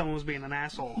 Because someone was being an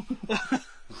asshole.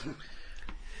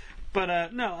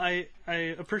 But no, I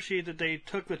appreciate that they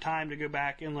took the time to go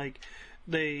back and like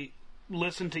they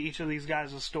listened to each of these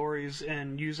guys' stories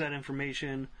and use that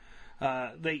information.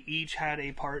 They each had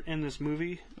a part in this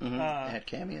movie. Mm-hmm. They had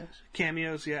cameos.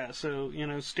 Cameos, yeah. So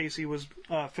Stacy was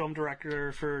film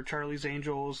director for Charlie's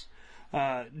Angels.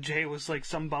 Jay was like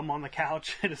some bum on the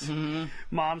couch at his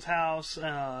mom's house.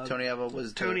 Tony Alva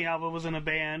was in a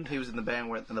band. He was in the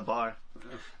band in the bar.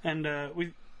 And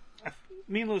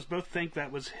me and Louis both think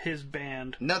that was his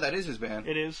band. No, that is his band.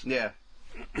 It is? Yeah.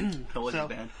 That was his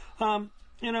band.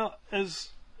 As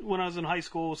when I was in high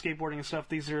school, skateboarding and stuff,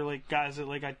 these are like guys that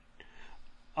like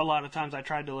a lot of times I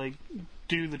tried to like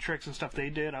do the tricks and stuff they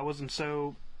did. I wasn't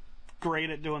so great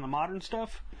at doing the modern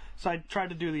stuff, so I tried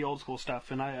to do the old school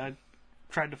stuff, and I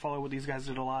tried to follow what these guys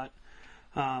did a lot.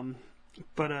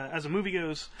 But as a movie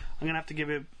goes, I'm gonna have to give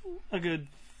it a good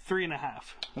 3.5.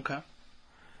 Okay.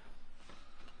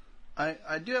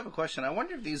 I do have a question. I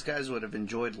wonder if these guys would have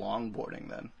enjoyed longboarding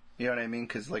then. You know what I mean?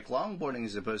 Because like longboarding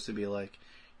is supposed to be like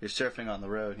you're surfing on the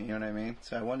road. You know what I mean?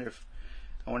 So I wonder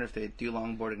if they do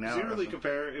longboarding now.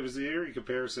 It was the eerie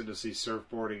comparison to see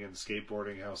surfboarding and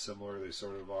skateboarding, how similar they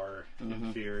sort of are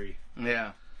in theory.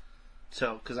 Yeah.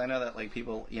 So, because I know that like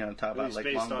people, talk about like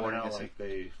based longboarding. On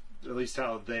how, at least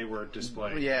how they were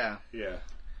displaying. Yeah. Yeah.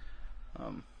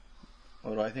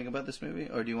 What do I think about this movie,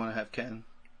 or do you want to have Ken?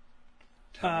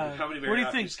 How many what do you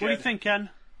think? What do you think, Ken?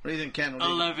 What do you think, Ken?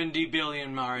 11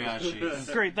 billion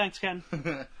mariachis. Great, thanks, Ken.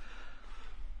 I'm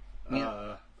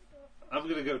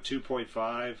going to go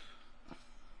 2.5,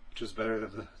 which is better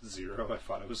than the 0 I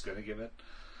thought I was going to give it.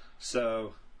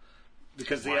 So,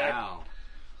 because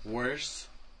worse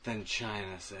than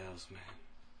China Salesman.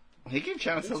 He gave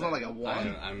China Salesman like a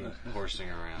 1. I'm horsing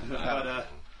around. But,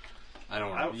 I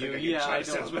don't think I gave China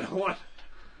Salesman a 1.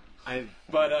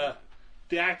 But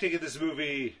the acting in this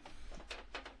movie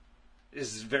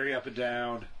is very up and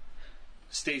down.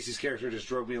 Stacy's character just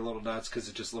drove me a little nuts because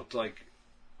it just looked like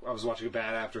I was watching a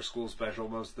bad after school special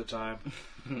most of the time.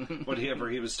 Whenever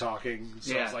he was talking.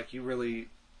 So I was like, you really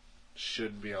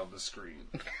should be on the screen.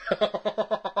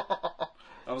 I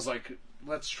was like,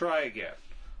 let's try again.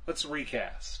 Let's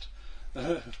recast.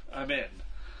 I'm in.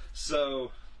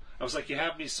 So I was like, you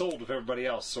have me sold with everybody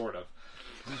else, sort of.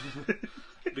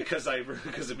 because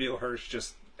Emil Hirsch,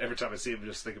 just every time I see him, I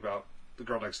just think about the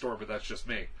girl next door, but that's just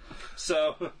me.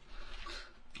 So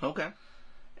okay.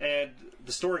 And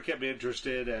the story kept me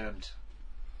interested, and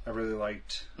I really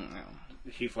liked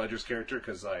Heath Ledger's character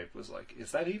because I was like,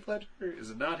 is that Heath Ledger? Is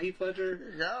it not Heath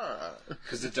Ledger? Yeah.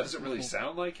 Because it doesn't really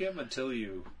sound like him until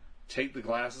you take the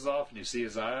glasses off and you see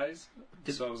his eyes.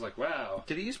 So I was like, wow.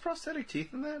 Did he use prosthetic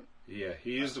teeth in that? Yeah,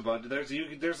 he used a bunch. There's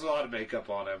a lot of makeup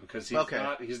on him because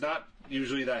he's not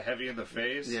usually that heavy in the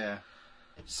face. Yeah.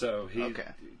 So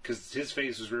because his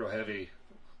face was real heavy,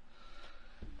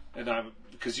 and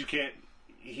because you can't.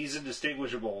 He's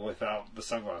indistinguishable without the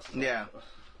sunglasses. Yeah.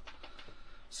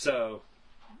 So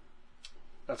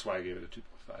that's why I gave it a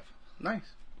 2.5.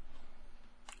 Nice.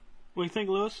 What do you think,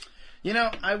 Lewis? You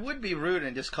know, I would be rude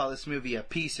and just call this movie a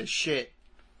piece of shit.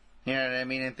 You know what I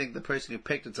mean? And think the person who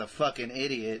picked it's a fucking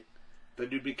idiot. Then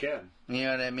you'd be Ken. You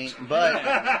know what I mean? But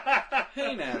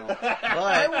Hey now.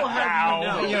 I will have you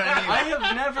know, You know what I mean? I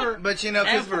have never, But you know,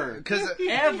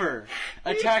 ever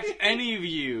attacked any of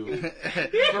you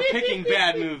for picking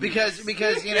bad movies.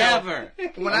 Because you know, Ever.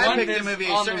 when I picked the movie,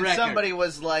 somebody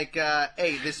was like,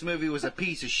 "Hey, this movie was a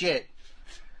piece of shit."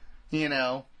 You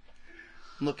know,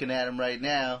 I'm looking at him right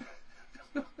now.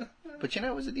 But you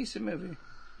know, it was a decent movie.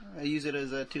 I use it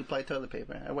as a 2-ply toilet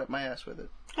paper. I wipe my ass with it.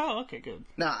 Oh, okay, good.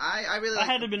 No, I really. That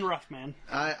had to have been rough, man.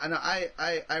 I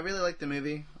really like the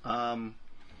movie.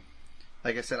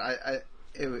 Like I said,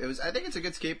 it was. I think it's a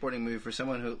good skateboarding movie for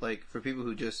someone who for people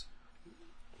who just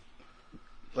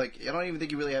I don't even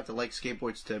think you really have to like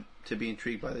skateboards to be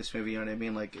intrigued by this movie. You know what I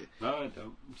mean? No, I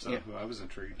don't. So I was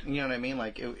intrigued. You know what I mean?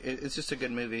 It's just a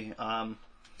good movie.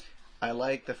 I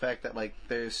like the fact that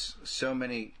there's so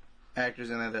many actors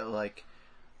in there that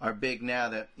are big now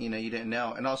that you didn't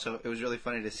know, and also it was really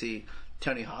funny to see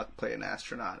Tony Hawk play an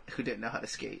astronaut who didn't know how to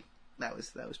skate. That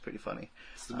was pretty funny.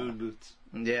 It's the moon boots.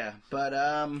 Yeah, but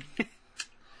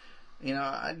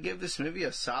I'd give this movie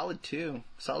a solid 2,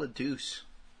 solid deuce.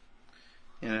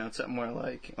 It's something where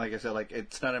like I said,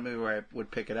 it's not a movie where I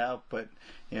would pick it out, but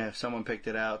if someone picked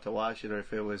it out to watch it, or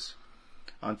if it was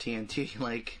on TNT,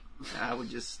 I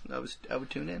would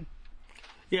tune in.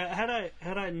 Yeah,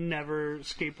 had I never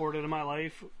skateboarded in my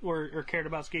life or cared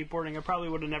about skateboarding, I probably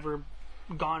would have never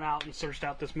gone out and searched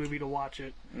out this movie to watch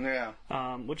it. Yeah.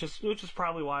 Which is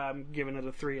probably why I'm giving it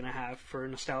a 3.5 for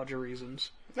nostalgia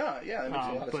reasons. No, yeah, that makes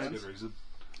a lot of sense. Good reason.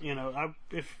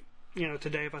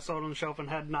 Today if I saw it on the shelf and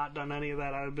had not done any of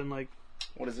that, I would have been like,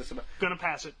 what is this about? Gonna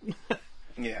pass it.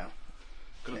 Yeah.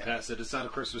 Gonna pass it. It's not a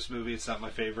Christmas movie. It's not my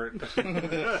favorite.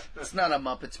 It's not a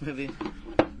Muppets movie.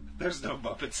 There's no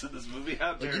Muppets in this movie.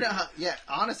 How dare you?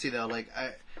 Honestly though,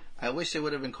 I wish they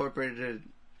would have incorporated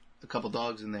a couple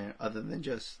dogs in there other than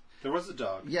just... There was a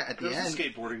dog. Yeah, at the end. There was a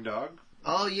skateboarding dog.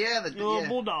 Oh, yeah. The little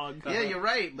bulldog. Yeah, you're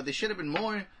right, but there should have been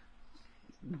more.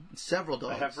 Several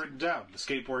dogs. I have written down, the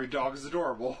skateboarding dog is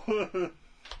adorable.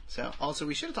 So, also,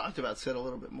 we should have talked about Sid a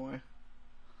little bit more.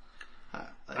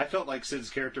 I felt like Sid's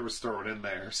character was thrown in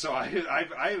there, so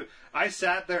I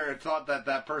sat there and thought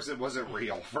that person wasn't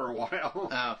real for a while.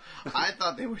 Oh, I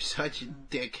thought they were such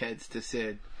dickheads to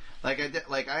Sid. I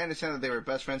understand that they were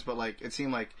best friends, but it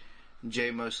seemed like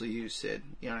Jay mostly used Sid.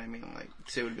 You know what I mean?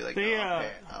 Sid would be like,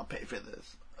 I'll pay for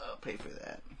this, I'll pay for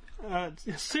that.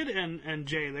 Sid and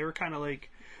Jay, they were kind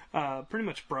of pretty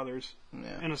much brothers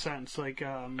in a sense.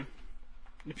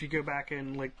 If you go back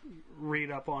and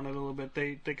read up on it a little bit,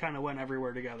 they kind of went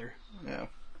everywhere together. Yeah.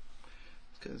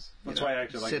 Because that's why I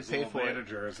acted like his little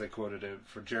manager, as they quoted it,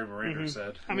 for Jeremy Renner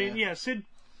said. I mean, Sid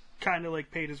kind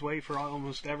of paid his way for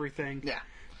almost everything. Yeah.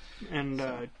 And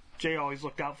Jay always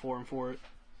looked out for him for it.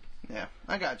 Yeah,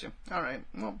 I got you. All right.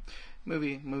 Well,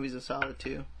 movie's a solid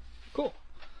 2. Cool.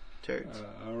 Turds.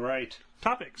 All right.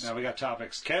 Topics. Now we got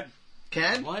topics. Ken?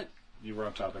 What? You were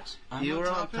on topics. You were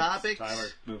on topics? Tyler,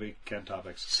 movie, Ken,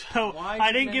 topics. So,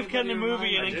 I didn't give Ken the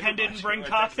movie, and then Ken didn't bring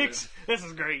topics. This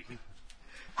is great.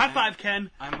 High five, Ken.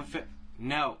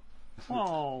 No.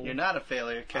 Oh. You're not a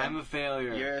failure, Ken. I'm a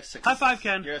failure. You're a success. High five,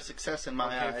 Ken. You're a success in my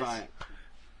eyes. Fine.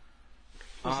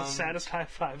 That's the saddest high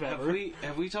five ever.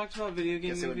 Have we talked about video game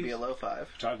movies? Guess it would be a low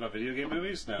 5. Talk about video game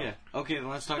movies? No. Yeah. Okay, then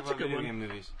let's talk about video game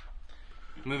movies.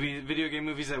 Video game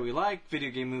movies that we like,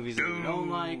 video game movies that we don't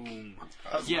like.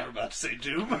 I was about to say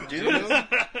Doom. Doom?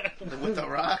 With the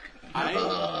Rock?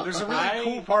 There's a really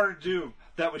cool part of Doom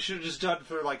that we should have just done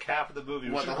for half of the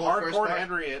movie. What, we should the whole first hardcore part?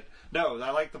 Henry it. No,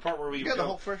 I like the part where we go. The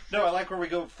whole I like where we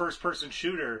go first-person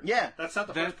shooter. Yeah. That's not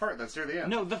the first part. That's near the end.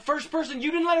 No, the first person.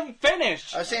 You didn't let him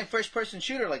finish. I was saying first-person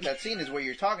shooter, that scene is what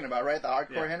you're talking about, right? The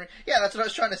hardcore Henry? Yeah, that's what I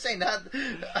was trying to say.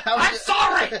 I'm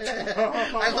sorry!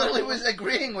 I literally was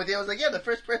agreeing with you. I was like, yeah, the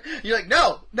first person. You're like,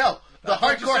 no. The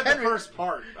hardcore Henry. The first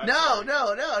part. No.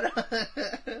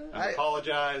 I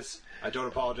apologize. I don't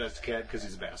apologize to Ken because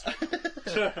he's a bastard.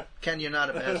 Ken, you're not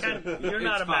a bastard. Ken, you're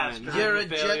not a bastard. You're a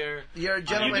failure. You're a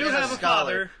gentleman and a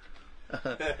scholar.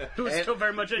 Who's still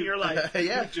very much in your life.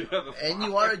 Yeah. And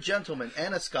you are a gentleman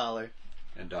and a scholar.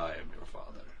 And I am your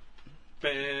father.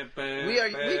 We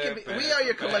are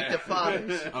your collective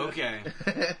fathers. Okay.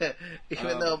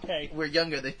 Even though we're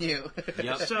younger than you.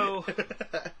 Yep. So,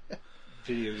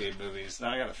 video game movies. Now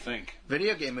I gotta think.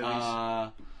 Video game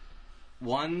movies.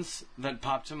 Ones that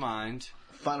pop to mind.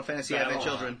 Final Fantasy Advent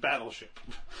Children. Battleship.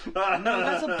 No,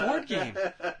 that's a board game.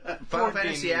 Final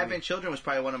Fantasy Advent Children was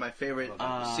probably one of my favorite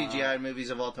CGI movies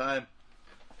of all time.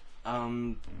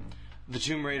 The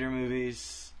Tomb Raider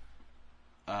movies.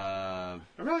 I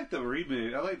really like the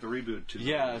reboot. I like the reboot too.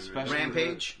 Yeah, especially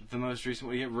Rampage. The most recent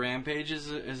one. Yeah, Rampage is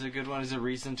a good one. Is a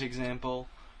recent example.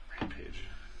 Rampage.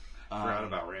 Forgot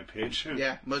about Rampage.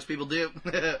 Yeah, most people do.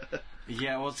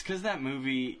 Yeah, well, it's because that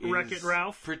movie is Wreck-It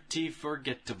Ralph? pretty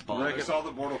forgettable. Like all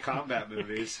the Mortal Kombat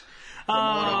movies. The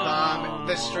Mortal Kombat,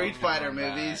 the Street Fighter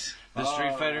movies. The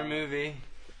Street Fighter movie.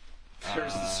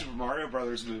 There's the Super Mario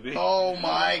Brothers movie. Oh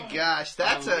my gosh,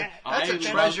 that's a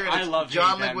treasure. I love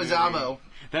John that Leguizamo. movie.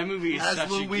 That movie is As such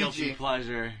Luigi. a guilty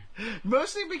pleasure.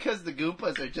 Mostly because the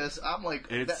Goombas are just. I'm like,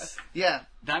 yeah.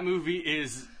 That movie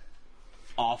is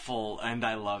awful, and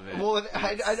I love it. Well,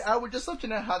 I would just love to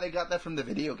know how they got that from the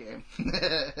video game.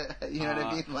 You know what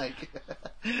I mean? Like,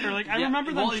 Or like, I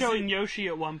remember them showing Yoshi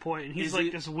at one point, and he's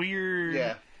like this weird.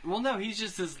 yeah. Well, no, he's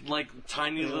just this like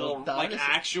tiny little dinosaur. like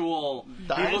actual.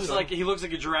 Dinosaur. He looks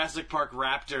like a Jurassic Park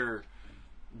raptor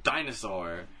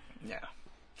dinosaur. Yeah.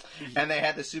 And they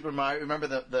had the Super Mario. Remember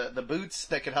the boots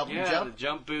that could help him Yeah, jump? the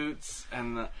jump boots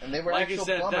and the. And they were like actual I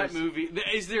said, plumbers. that movie.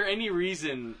 Is there any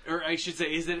reason, or I should say,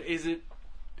 is it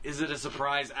a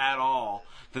surprise at all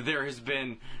that there has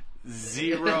been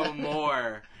zero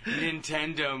more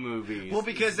Nintendo movies? Well,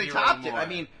 because they Zero topped it. more. I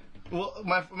mean, well,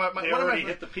 one already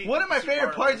hit the peak of my of Super favorite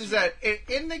Mario parts is that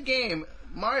in the game,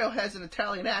 Mario has an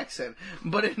Italian accent,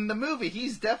 but in the movie,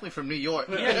 he's definitely from New York.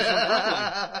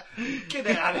 Yeah, Get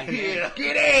out of here!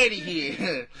 Get out of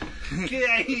here! Get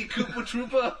out of here, Koopa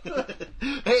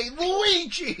Troopa! Hey,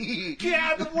 Luigi! Get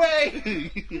out of the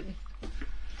way!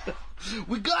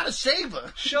 We gotta save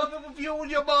her! Shove it with you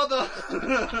and your mother!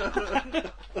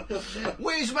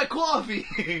 Where's my coffee?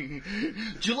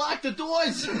 Do you lock the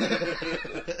doors?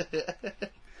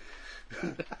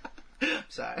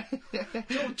 Sorry.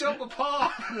 Don't jump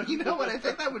apart! You know what? I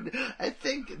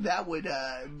think that would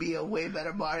be a way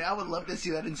better Mario. I would love to see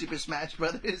that in Super Smash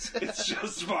Brothers. It's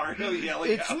just Mario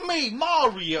yelling It's out. me,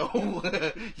 Mario.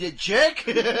 You jerk.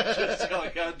 Just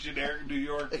yelling out generic New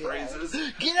York phrases.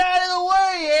 Get out of the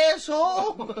way,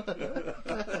 asshole.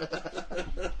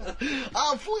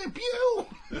 I'll flip you.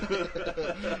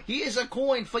 Here's a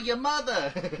coin for your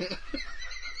mother.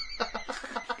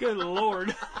 Good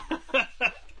lord.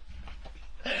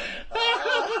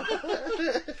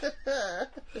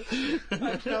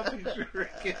 I'm not picturing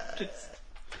it.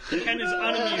 Ken is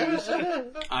unamused.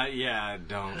 I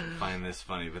don't find this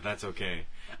funny, but that's okay.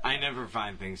 I never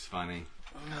find things funny.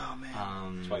 Oh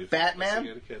man. Batman?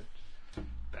 Batman?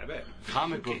 Batman.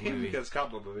 Comic book movie. Because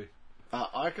comic book movie.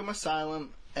 Arkham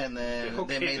Asylum, and then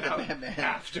they made the Batman.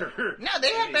 After. No, they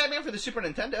had Batman for the Super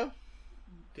Nintendo.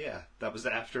 Yeah, that was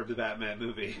after the Batman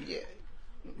movie. Yeah.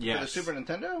 Yes. For the Super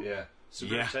Nintendo? Yeah.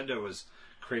 Super Yeah. Nintendo was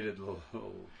created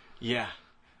Yeah.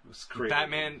 was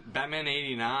created. Batman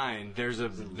 '89. There's a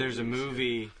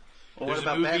movie. Well, There's what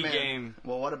about a movie Batman? game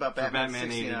Well, what about for Batman, Batman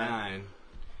 69? '89.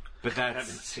 But Batman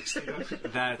that's 69.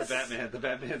 that's the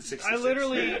Batman 66. I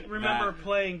literally remember That-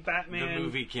 playing the Batman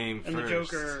movie came and first.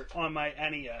 the Joker on my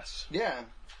NES. Yeah.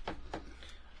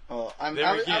 Oh,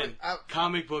 There again,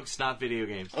 comic books, not video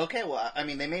games. okay, well, I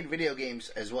mean, they made video games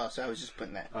as well, so I was just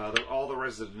putting that. all the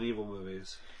Resident Evil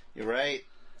movies. You're right.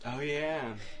 Oh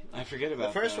yeah, I forget The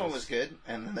about first those. one was good,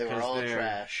 and then they were 'Cause all they're-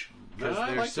 trash. Because I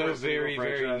they're like the so Resident very, Evil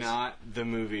very franchise. not the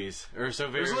movies, or so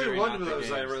very, There's only very one not of the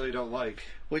those I games. really don't like.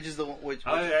 Which is the one? Which?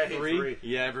 I hate three.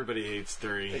 Yeah, everybody hates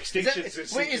 3.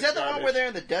 Extinction's wait, is that the one where they're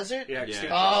in the desert? Yeah, Yeah.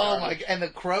 Extinction's Oh my! garbage. And the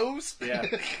crows? Yeah,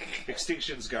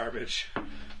 Extinction's garbage.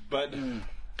 But I'm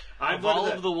Of one all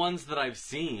of of the ones that I've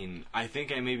seen, I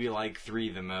think I maybe like 3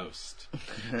 the most.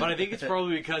 But I think it's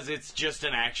probably because it's just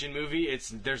an action movie.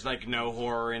 There's like no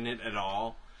horror in it at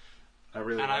all. I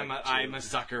really And like I'm a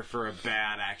sucker for a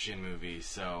bad action movie,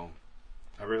 so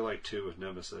I really like 2 with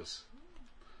Nemesis.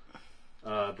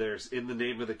 There's In the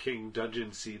Name of the King,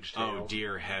 Dungeon Siege Tale. oh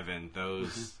dear heaven,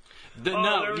 those there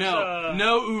was,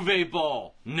 no Uwe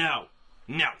Boll. No.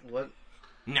 What?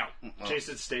 No.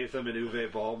 Jason Statham and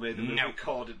Uwe Ball made the movie No.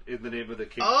 called In the Name of the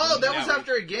King. Oh, that No. was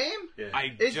after a game. yeah. I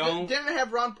Didn't don't it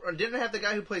have Ron? Or didn't it have the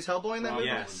guy who plays Hellboy in that movie?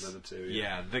 Yes. in it too,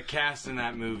 Yeah, the cast in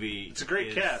that movie It's a great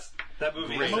is cast. That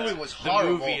movie, great. The movie was The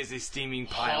horrible. movie is a steaming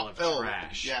pile of Oh,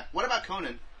 trash. Yeah. What about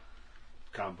Conan?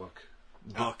 comic book.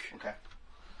 Book. Okay.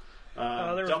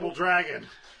 there was Double one- Dragon.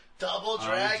 Double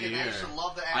Dragon. I dear. used to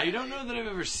love the I anime. don't know that I've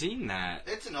ever seen that.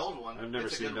 It's an old one. I've never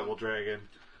It's a seen good Double one. Dragon.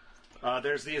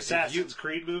 There's the Assassin's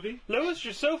Creed movie. Lewis,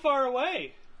 you're so far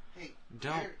away. Hey,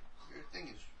 Don't. Your thing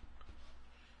is.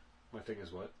 My thing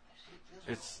is what?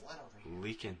 It's Wet over here.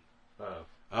 leaking. Oh,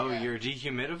 Oh, Yeah. your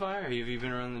dehumidifier? Have you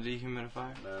been around the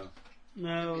dehumidifier? no.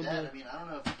 No. Yeah, I mean, I don't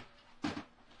know.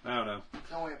 I don't know.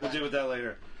 Don't worry about We'll it. deal with that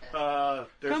later.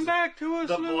 There's Come back to us,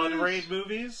 the Lewis. Blood Rain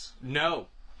movies. No.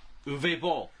 Uwe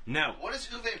Boll. No. What is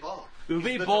Uwe Boll?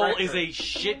 Uwe Boll is a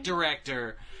shit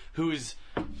director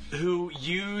who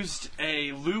used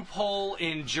a loophole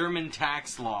in German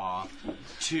tax law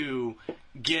to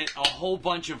get a whole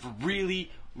bunch of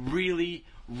really, really,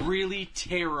 really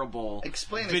terrible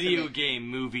video game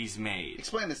movies made.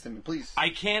 Explain this to me, please. I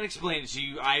can't explain it to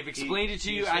you. I've explained it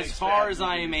to you as far as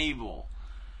I am able.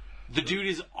 The dude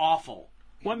is awful.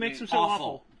 What makes him so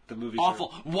awful? The movies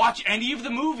awful. Watch any of the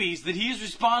movies that he is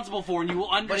responsible for, and you will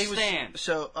understand.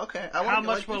 Okay. How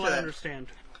much will I understand?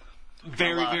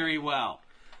 Very, very well.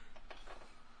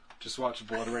 Just watch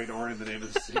Blood Rain or In the Name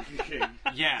of the Sea King.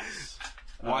 Yes.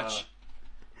 Watch.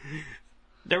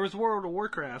 There was World of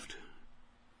Warcraft.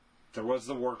 There was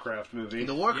the Warcraft movie.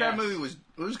 The Warcraft movie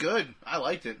was good. I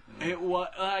liked it. It was.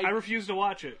 I refused to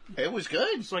watch it. It was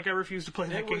good. It's like I refused to play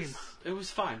that game. It was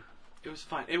fine. It was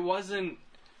fine. It wasn't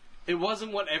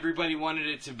what everybody wanted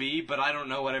it to be, but I don't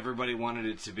know what everybody wanted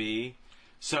it to be.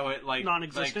 So it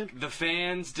non-existent. The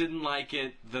fans didn't like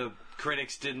it. The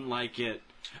critics didn't like it.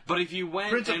 But if you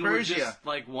went Prince of and Persia. were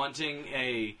just wanting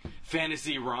a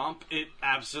fantasy romp, it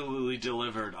absolutely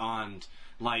delivered on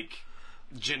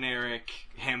generic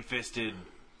ham-fisted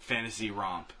fantasy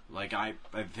romp. I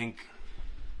think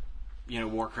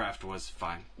Warcraft was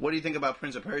fine. What do you think about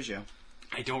Prince of Persia?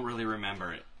 I don't really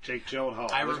remember it. Jake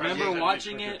Gyllenhaal. I remember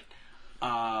watching it.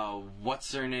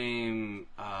 What's her name?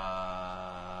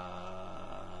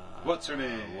 What's her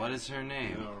name? What is her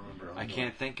name? I don't remember. I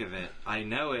can't think of it. I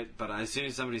know it, but as soon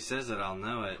as somebody says it, I'll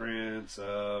know it. Prince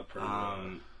of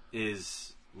Persia.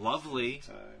 Is lovely.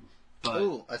 Time. But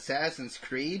Ooh, Assassin's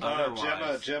Creed.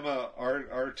 Gemma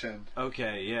Arterton.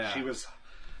 Okay, yeah. She was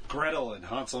Gretel in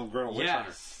Hansel and Gretel.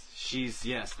 Yes, she's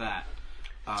that.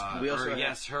 We also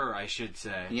her, I should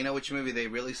say. You know which movie they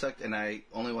really sucked, and I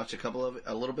only watched a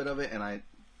little bit of it, and I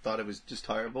thought it was just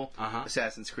horrible.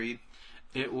 Assassin's Creed.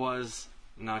 It was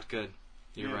not good.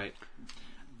 You're right.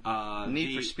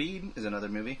 Need for Speed is another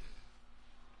movie.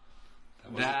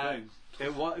 That was a thing.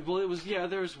 It was. Well, it was. Yeah,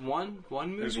 there was one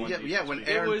movie. When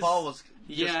Aaron Paul was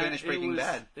just finished Breaking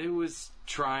Bad. It was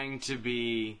trying to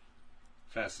be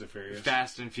Fast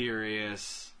and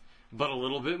Furious, but a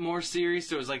little bit more serious.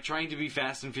 So it was like trying to be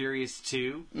Fast and Furious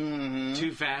 2. Mm-hmm.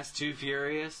 Too Fast, Too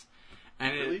Furious.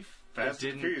 And really? Fast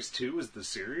and Furious 2 was the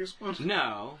serious one?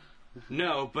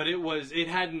 No, but it was.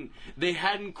 They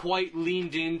hadn't quite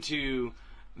leaned into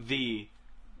the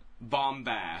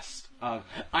bombast of.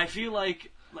 I feel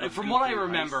like, from what I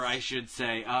remember, I should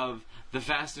say, of the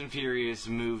Fast and Furious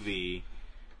movie,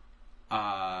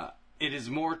 it is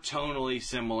more tonally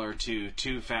similar to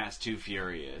Too Fast, Too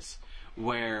Furious,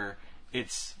 where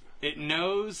it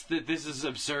knows that this is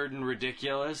absurd and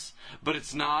ridiculous, but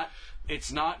it's not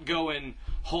going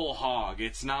whole hog.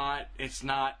 It's not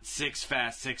Six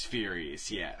Fast, Six Furious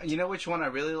yet. You know which one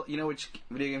which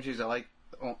video game series I like?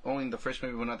 Only the first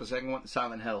movie, but not the second one.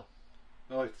 Silent Hill.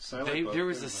 I like the Silent Hill. There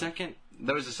was a second.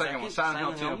 There was a second one.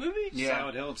 Silent Hill 2 movie. Yeah.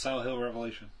 Silent Hill and Silent Hill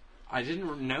Revelation. I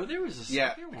didn't know there was a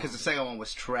second one. Yeah, because the second one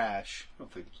was trash. I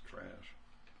don't think it was trash.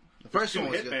 The first one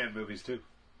was Hitman movies too.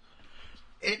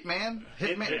 Hitman.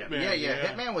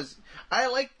 Yeah. Hitman was. I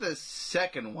like the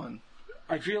second one.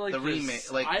 I feel like the remake.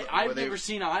 I've never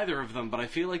seen either of them, but I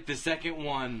feel like the second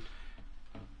one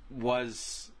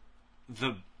was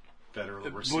the better.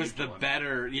 Was the one.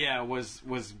 better? Yeah, was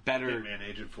better. Hitman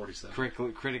Agent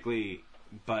 47. Critically,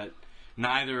 but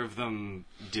neither of them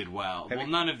did well.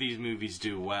 None of these movies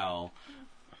do well.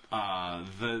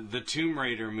 The Tomb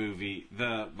Raider movie,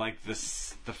 the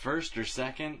first or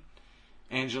second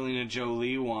Angelina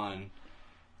Jolie one.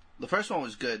 The first one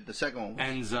was good. The second one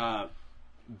ends up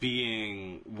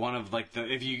being one of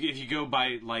if you go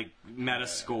by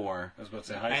Metascore, I was about to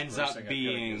say ends up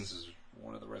being this is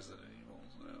one of the Resident Evils.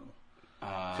 No,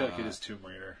 I feel like it is Tomb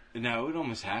Raider. No, it would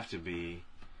almost have to be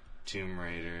Tomb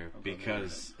Raider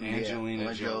because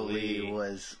Angelina Jolie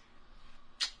was.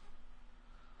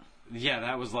 Yeah,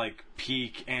 that was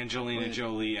peak Angelina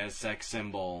Jolie as sex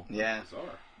symbol. Yeah. Bizarre.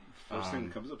 First thing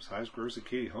that comes up is highest grossing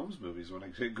Katie Holmes movies when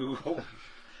I say Google.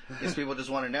 These people just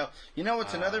want to know. You know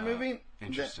what's another movie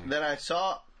that I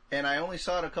saw, and I only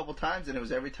saw it a couple times, and it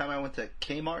was every time I went to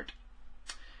Kmart.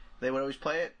 They would always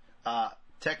play it.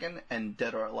 Tekken and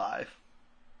Dead or Alive.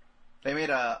 They made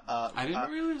I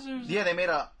didn't realize there was they made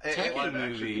a Tekken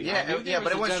movie.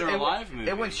 But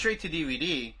it went straight to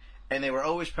DVD, and they were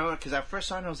always promoting because I first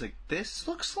saw it and I was like, this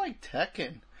looks like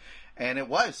Tekken. And it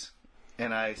was.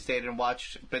 And I stayed and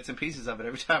watched bits and pieces of it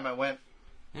every time I went.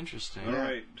 Interesting. All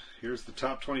right, here's the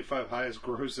top 25 highest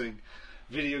grossing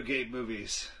video game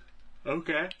movies.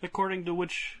 Okay. According to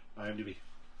which? IMDb.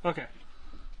 Okay.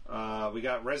 We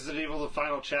got Resident Evil: The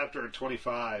Final Chapter at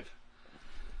 25.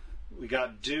 We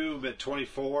got Doom at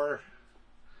 24.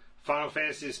 Final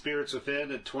Fantasy: The Spirits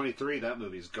Within at 23. That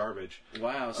movie's garbage.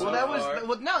 Wow. So Well, that was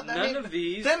far, none of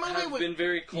these have been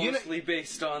very closely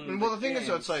based on. Well, the thing is,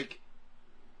 though, it's like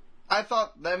I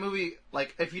thought that movie,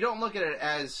 like, if you don't look at it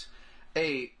as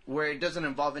where it doesn't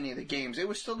involve any of the games, it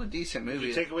was still a decent movie.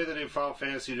 If you take away the name Final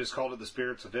Fantasy and just called it The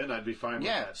Spirits Within, I'd be fine with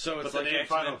that. So it's but like the name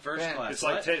X-Men First Class.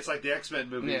 It's like the X-Men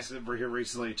movies that were here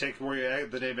recently. You take away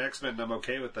the name X-Men, and I'm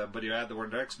okay with them. But you add the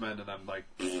word X-Men, and I'm like,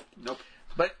 nope.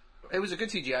 But it was a good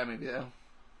CGI movie, though.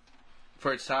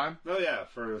 For its time? Oh, yeah.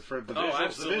 For the visuals.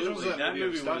 Absolutely. The visuals of that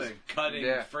movie stunning. was cutting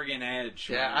friggin' edge.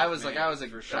 Yeah, I was for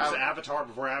sure. That was Avatar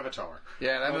before Avatar.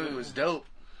 Yeah, that movie was dope.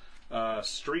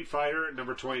 Street Fighter at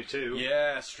number 22.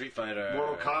 Yeah, Street Fighter.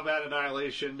 Mortal Kombat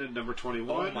Annihilation at number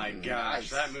 21. Oh my gosh,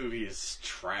 that movie is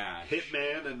trash.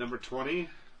 Hitman at number 20.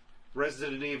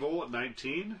 Resident Evil at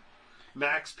 19.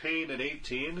 Max Payne at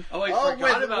 18. Oh, I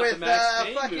forgot about the Max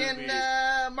Payne fucking movies.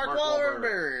 Mark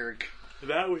Wahlberg.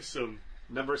 That was some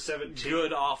Number 17.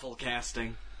 good, awful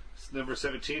casting. Number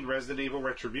 17, Resident Evil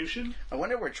Retribution. I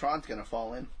wonder where Tron's gonna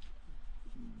fall in.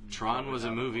 Tron was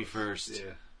a movie first.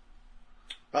 Yeah.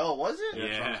 Oh, was it? Yeah,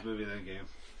 Yeah. Tron's a movie, then game.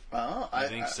 Oh, I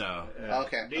think so.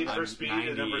 Okay. Need for I'm Speed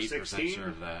at number 98% 16. sure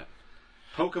of that.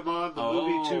 Pokemon, the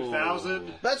movie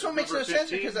 2000. That's what makes no Number sense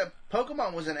 15. because that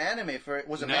Pokemon was an anime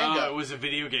was a No, manga. it was a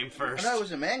video game first. No, it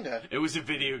was a manga. It was a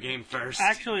video game first.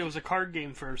 Actually, it was a card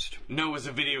game first. No, it was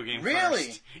a video game Really?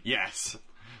 first. Yes.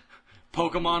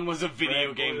 Pokemon was a video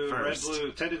Red, game blue, first. Red,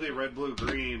 blue, technically red, blue,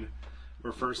 green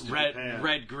were first in Japan.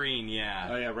 Red, green, yeah.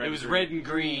 Oh, yeah, red, it was green. red and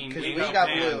green 'Cause in we got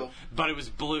Japan, blue. but it was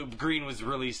blue. Green was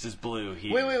released as blue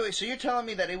here. Wait. So you're telling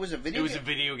me that it was a video It was game? a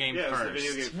video game Yeah, it was first. a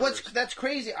video game first. That's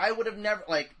crazy. I would have never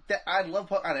that. I love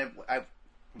Pokemon.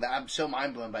 I'm so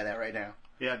mind blown by that right now.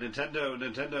 Yeah,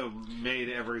 Nintendo made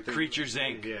everything. Creatures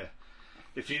Inc. Yeah.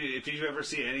 If you ever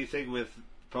see anything with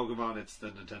Pokemon, it's the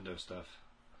Nintendo stuff.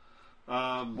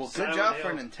 Well, good Silent job Hill.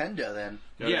 for Nintendo then.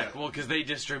 Yeah, well, because they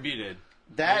distributed.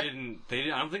 That They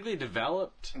didn't. I don't think they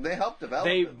developed. they helped develop.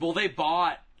 They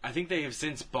bought. I think they have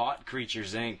since bought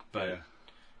Creatures Inc. But Yeah.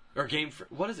 or Game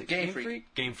Freak. What is it? Game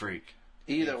Freak. Game Freak.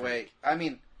 Either way, I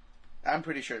mean, I'm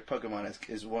pretty sure Pokemon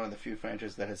is one of the few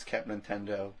franchises that has kept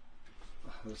Nintendo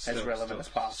as relevant as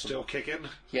possible. Still kicking.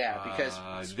 Yeah,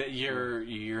 because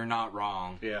You're not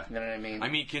wrong. Yeah. you know what I mean. I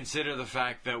mean, consider the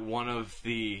fact that one of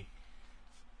the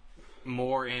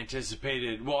more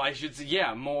anticipated, well, I should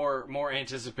say, more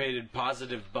anticipated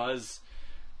positive buzz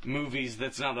movies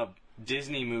that's not a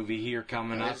Disney movie here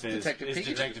coming up is Detective Pikachu.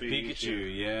 Detective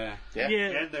Pikachu. Yeah. yeah.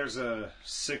 And there's a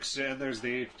 6th gen. There's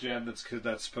the 8th gen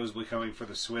that's supposedly coming for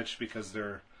the Switch because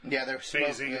they're They're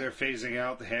phasing. They're phasing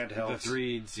out the handhelds. The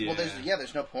 3s, yeah. Well,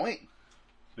 there's no point.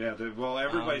 Yeah.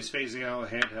 Everybody's phasing out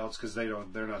handhelds because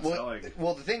they're not selling.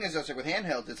 Well, the thing is, like with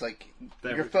handhelds, it's like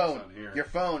your Everything's phone. on here. Your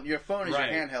phone is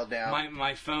Right. your handheld down.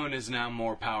 My phone is now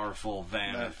more powerful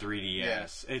than a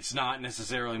 3DS. It's not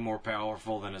necessarily more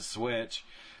powerful than a Switch,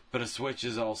 but a Switch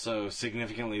is also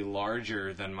significantly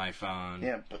larger than my phone.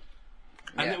 Yeah, but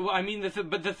I mean,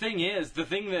 but the thing is, the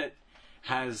thing that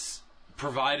has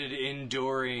provided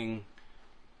enduring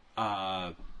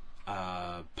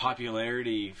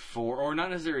popularity for, or not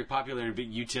necessarily popularity,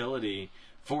 but utility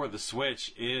for the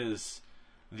Switch is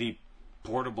the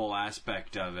portable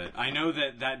aspect of it. I know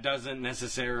that doesn't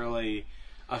necessarily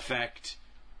affect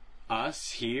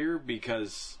us here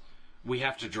because we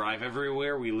have to drive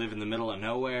everywhere. We live in the middle of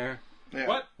nowhere. yeah.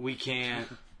 What? We can't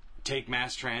take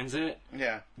mass transit.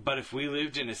 Yeah. But if we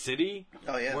lived in a city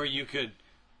where you could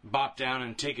bop down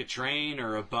and take a train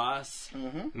or a bus,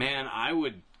 man, I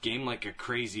would game like a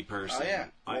crazy person. Oh yeah.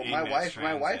 Well, in my mass wife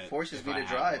transit forces if me I to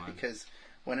had drive one. because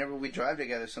whenever we drive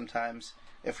together, sometimes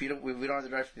if we don't have to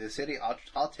drive to the city,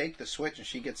 I'll take the Switch and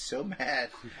she gets so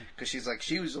mad because she's like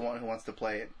she was the one who wants to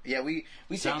play it. Yeah, we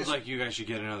Sounds take like you guys should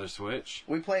get another Switch.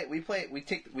 we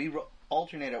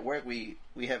alternate at work. We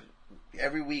have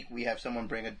every week we have someone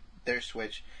bring their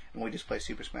Switch and we just play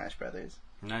Super Smash Brothers.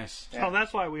 Nice. Yeah. Oh,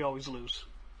 that's why we always lose.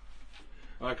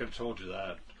 Well, I could have told you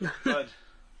that. But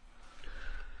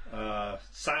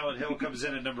Silent Hill comes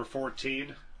in at number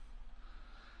 14.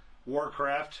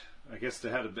 Warcraft, I guess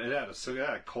it had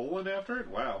a colon after it.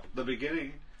 Wow, the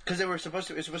beginning. Because it was supposed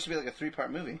to be like a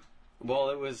 3-part movie. Well,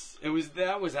 that was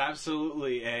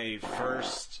absolutely a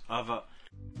first of a.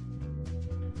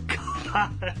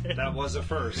 That was a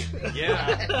first. Yeah,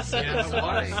 yeah, it was.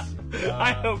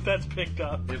 I hope that's picked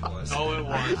up. It was. Oh, it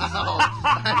was. Oh,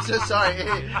 I'm so sorry.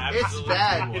 It's Absolutely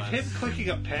bad. If him clicking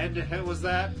a pen was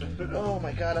that? Oh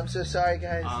my god, I'm so sorry,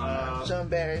 guys. I'm so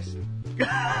embarrassed.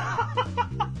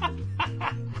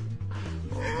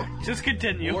 Just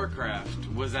continue. Warcraft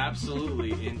was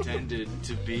absolutely intended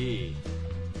to be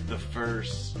the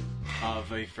first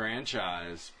of a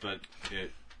franchise, but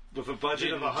it with a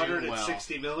budget of didn't do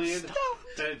 $160 million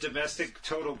and a domestic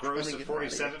total gross of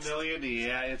 $47 million.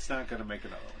 Yeah, it's not going to make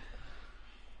another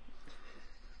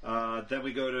one. Then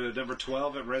we go to number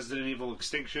 12 at Resident Evil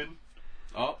Extinction.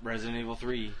 Oh, Resident Evil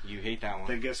 3. You hate that one.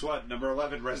 Then guess what? Number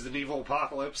 11, Resident Evil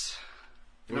Apocalypse.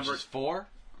 Which is 4?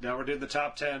 Now we're doing the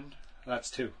top 10.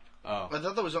 That's 2. Oh. I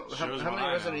thought there was how many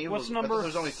Resident Evils? What's I number? thought there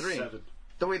was only 3. 7.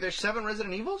 Wait, there's 7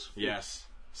 Resident Evils? Yes.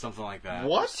 Something like that.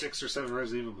 What? 6 or 7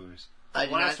 Resident Evil movies. I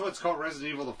The last one's called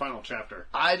Resident Evil: The Final Chapter.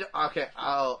 I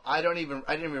didn't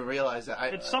even realize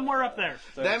that. It's somewhere up there.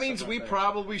 That means we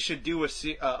probably should do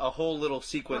a whole little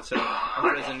sequence of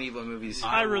Resident Evil movies.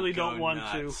 I really will don't go want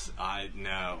nuts. to. I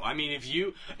know. I mean, if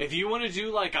you want to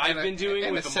do like I've been and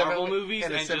doing with a the Marvel 7 movies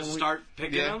and a and 7 just start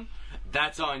picking yeah. them,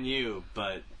 that's on you.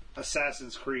 But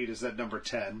Assassin's Creed is at number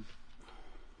 10.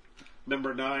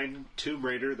 Number 9, Tomb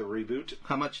Raider, the reboot.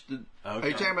 How much did? Are Okay.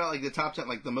 you talking about like the top 10,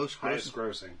 like the most Highest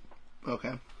grossing? grossing.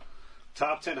 Okay.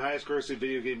 Top 10 highest grossing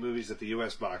video game movies at the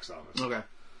U.S. box office. Okay.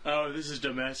 oh, this is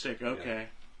domestic. Okay.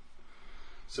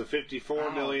 So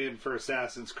 $54 million for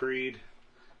Assassin's Creed,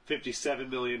 $57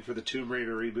 million for the Tomb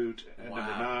Raider reboot at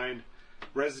number 9.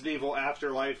 Resident Evil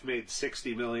Afterlife made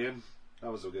 $60 million.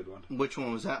 That was a good one. Which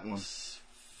one was that one?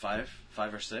 5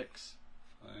 or 6.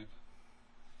 5,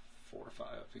 4 or 5.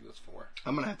 I think that's 4.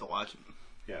 I'm gonna have to watch it.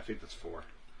 Yeah, I think that's 4.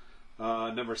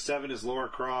 Number 7 is Lara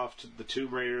Croft, the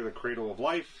Tomb Raider, the Cradle of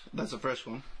Life. That's the first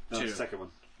one. No, the 2. second one.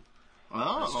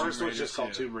 Oh. The first one's Raider just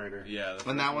called 2. Tomb Raider. Yeah.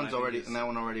 And that one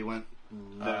already went.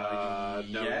 No,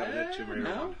 we haven't hit Tomb Raider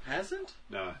No, 1. hasn't.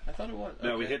 No. I thought it was.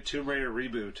 No, we Okay. hit Tomb Raider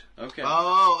reboot Okay.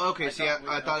 Oh, okay. See, thought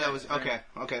I thought that okay, was fair. okay.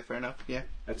 Okay, fair enough. Yeah.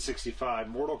 at 65.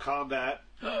 Mortal Kombat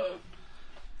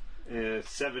is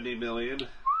 $70 million.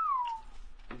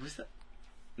 Was that?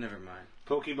 Never mind.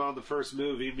 Pokemon, the first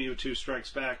movie, Mewtwo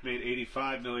Strikes Back, made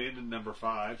 $85 million in number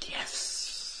 5.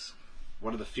 Yes.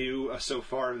 One of the few so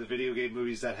far of the video game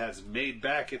movies that has made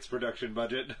back its production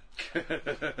budget.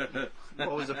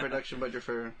 What was the production budget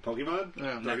for? Pokemon?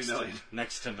 Yeah. $30 million.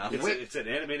 Next to nothing. It's an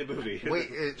animated movie.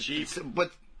 Wait, Cheap.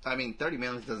 But I mean, $30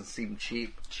 million doesn't seem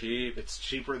cheap. Cheap. It's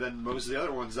cheaper than most of the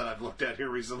other ones that I've looked at here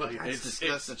recently. That's It's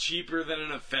disgusting. cheaper than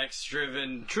an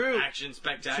effects-driven True. action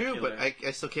spectacular. True, but I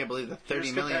still can't believe that Here's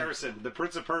 $30 million. comparison. The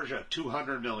Prince of Persia,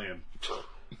 $200 million.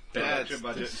 That's Production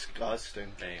budget.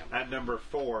 disgusting. Damn. At number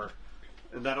 4.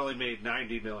 And that only made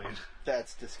 $90 million.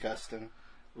 That's disgusting.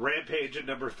 Rampage at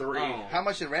number 3. Oh. How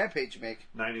much did Rampage make?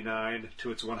 99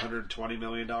 to its $120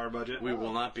 million budget. We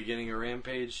will not be getting a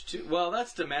Rampage 2. Well,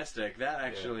 that's domestic. That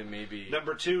actually may be...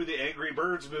 Number 2, the Angry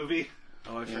Birds movie.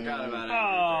 Oh, I forgot about it.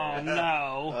 Oh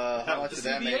no! How much did See,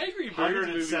 that the make? Angry Birds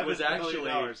movie $107 was actually...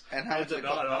 million. And how much did it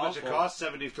not cost? How much it awful. cost?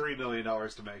 $73 million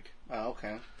to make. Oh,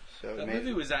 okay. So That it movie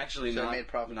made, was actually so it made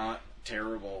profit. not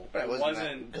terrible. But it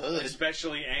wasn't that good.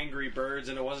 especially Angry Birds,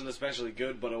 and it wasn't especially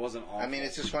good, but it wasn't awful. I mean,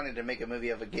 it's just funny to make a movie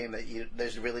of a game that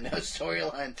there's really no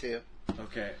storyline to.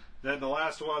 Okay. Then the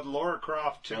last one, Lara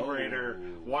Croft Tomb Oh. Raider,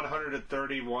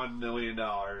 $131 million.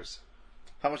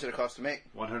 How much did it cost to make?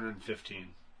 $115.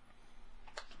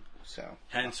 So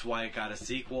Hence why it got a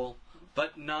sequel,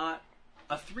 but not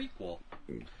a threequel.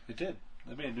 It did.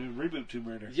 They made a new reboot Tomb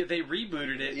Raider. Yeah, they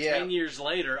rebooted it Yeah. 10 years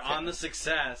later on the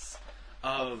success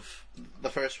of the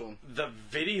first one. the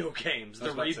video games, the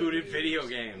was about to say rebooted video video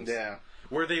games. Yeah.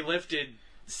 Where they lifted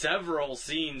several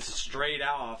scenes straight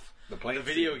off The the plane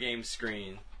video scene. game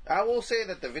screen. I will say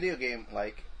that the video game,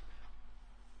 like,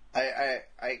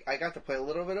 I got to play a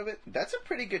little bit of it. That's a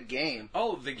pretty good game.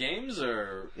 Oh, the games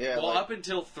are Yeah, well like- up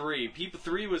until 3.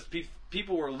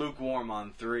 People were lukewarm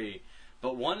on 3,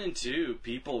 but 1 and 2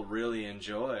 people really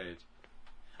enjoyed.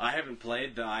 I haven't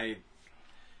played them. I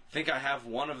think I have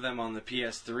one of them on the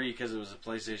PS3 because it was a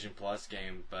PlayStation Plus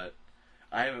game, but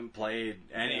I haven't played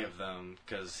any Yeah. of them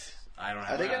because I don't Are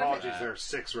have. they time gonna for Apologies, that. there are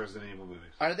 6 Resident Evil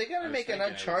movies. Are they going I to was make an thinking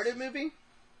it Uncharted was- movie?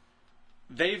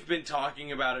 They've been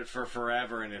talking about it for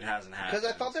forever and it hasn't happened.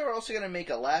 Because I thought they were also going to make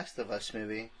a Last of Us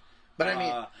movie. But I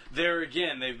mean, there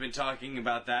again, they've been talking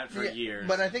about that for yeah, years.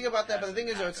 But I think about that. But the Hasn't thing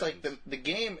is, though, it's like happened. the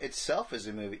game itself is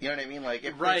a movie. You know what I mean? Like,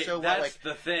 if right. so, That's like,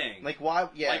 the thing. like why?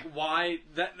 Yeah. Like why?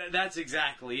 That's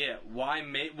exactly it. Why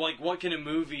make? Like what can a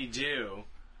movie do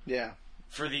yeah.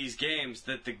 for these games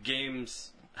that the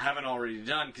games haven't already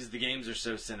done? Because the games are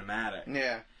so cinematic.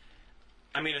 Yeah.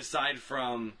 I mean, aside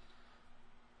from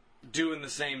doing the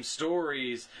same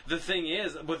stories, the thing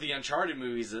is with the Uncharted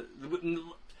movies,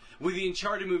 with the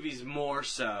Uncharted movies more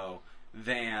so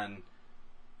than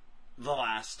The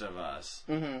Last of Us.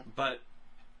 Mm-hmm. But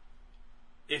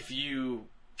if you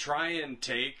try and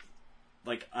take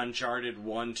like Uncharted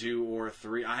 1, 2, or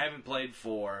 3. I haven't played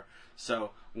 4,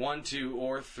 so 1, 2,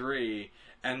 or 3,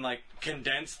 and like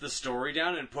condense the story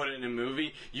down and put it in a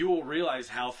movie, you will realize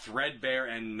how threadbare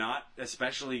and not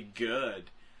especially good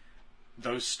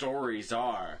those stories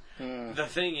are. The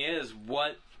thing is,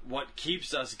 what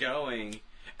keeps us going,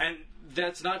 and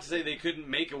that's not to say they couldn't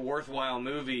make a worthwhile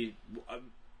movie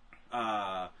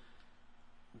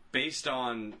based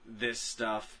on this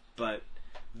stuff, but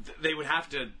they would have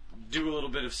to do a little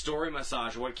bit of story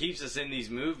massage. What keeps us in these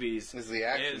movies is the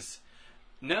action.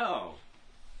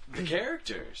 The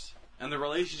characters and the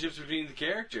relationships between the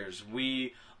characters.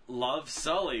 We love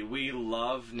Sully. We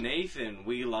love Nathan.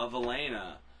 We love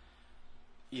Elena.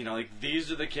 You know, like,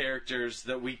 these are the characters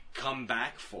that we come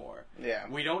back for. Yeah.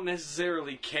 We don't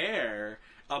necessarily care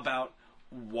about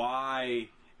why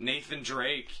Nathan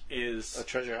Drake is a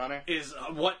treasure hunter. Is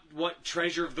what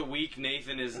treasure of the week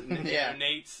Nathan is. Yeah.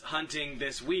 Nate's hunting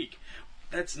this week.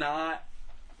 That's not.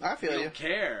 I feel we you. don't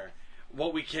care.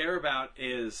 What we care about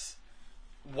is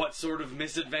what sort of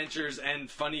misadventures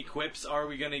and funny quips are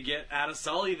we going to get out of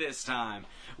Sully this time?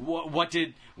 What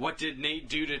did Nate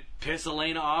do to piss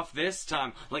Elena off this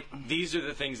time? Like, these are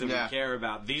the things that we care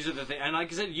about. These are the things, and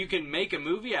like I said, you can make a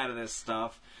movie out of this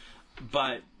stuff,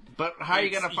 but how are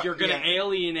you going to? You're going to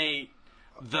alienate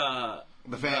the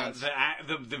fans,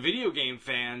 the video game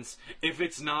fans, if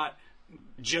it's not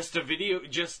just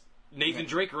just Nathan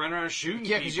Drake running around shooting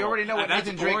people. Yeah, because you already know what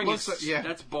Nathan Drake looks like. Yeah.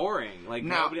 That's boring. Like,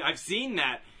 I've seen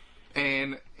that.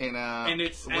 And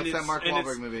it's that Mark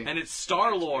Wahlberg movie? And it's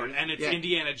Star-Lord, and it's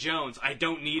Indiana Jones. I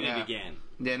don't need it again.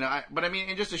 Yeah, no, but I mean,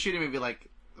 in just a shooting movie,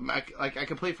 I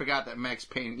completely forgot that Max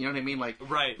Payne, you know what I mean? Like,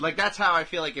 right. Like, that's how I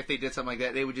feel like if they did something like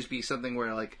that, they would just be something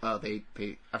where, like, oh,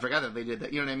 I forgot that they did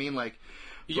that, you know what I mean? Like,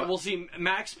 yeah, well, see,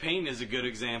 Max Payne is a good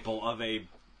example of a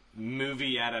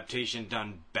movie adaptation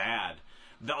done bad.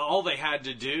 All they had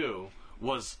to do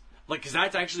was, like, because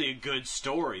that's actually a good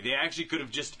story. They actually could have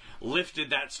just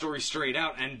lifted that story straight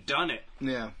out and done it.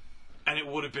 Yeah. And it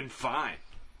would have been fine.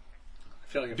 I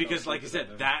feel like because, like I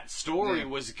said, that story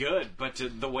was good, but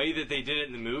the way that they did it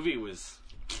in the movie was...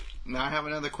 Now, I have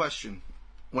another question.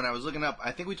 When I was looking up,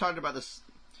 I think we talked about this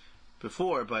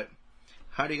before, but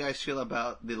how do you guys feel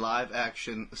about the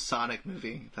live-action Sonic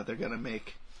movie that they're going to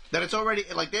make? That it's already,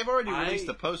 like, they've already released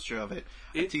the poster of it.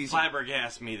 It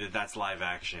flabbergasts me that that's live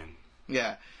action.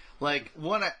 Yeah. Like,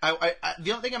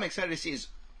 the only thing I'm excited to see is,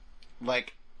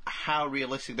 like, how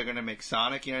realistic they're going to make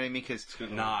Sonic, you know what I mean? Because it's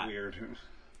going to look weird.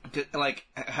 Like,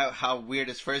 how weird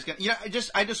his first gun. You know,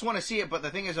 I just want to see it, but the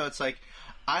thing is, though, it's like,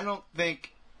 I don't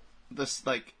think this,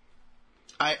 like,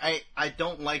 I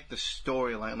don't like the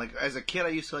storyline. Like, as a kid, I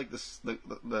used to like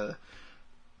the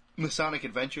Sonic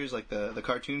Adventures, like the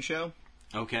cartoon show.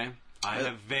 Okay. I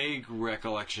have vague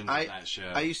recollections of that show.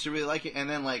 I used to really like it, and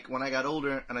then, like, when I got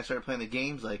older and I started playing the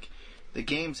games, like, the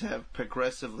games have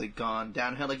progressively gone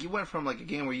downhill. Like, you went from, like, a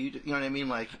game where you know what I mean?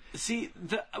 Like, see,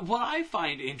 what I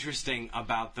find interesting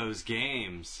about those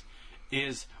games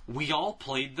is we all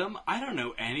played them. I don't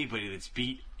know anybody that's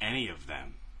beat any of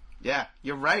them. Yeah,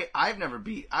 you're right. I've never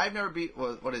beat.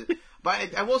 What is it?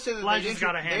 But I will say that Elijah's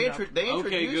got a hand up.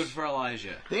 Okay, good for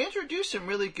Elijah. They introduced some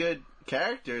really good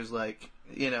characters, like,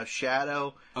 you know,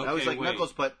 Shadow. Okay, I was like wait.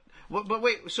 Knuckles, but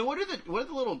wait. So what are the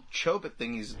little Chobit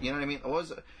thingies? You know what I mean? What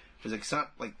was it? It was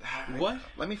like what?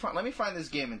 Let me find this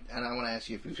game, and I want to ask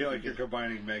you if you feel like you're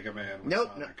combining Mega Man with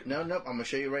Nope. Sonic. No. I'm gonna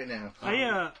show you right now.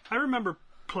 I remember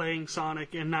playing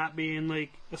Sonic and not being,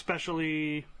 like,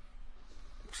 especially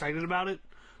excited about it.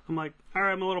 I'm like, all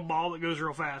right, I'm a little ball that goes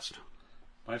real fast.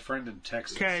 My friend in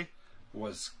Texas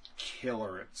was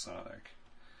killer at Sonic.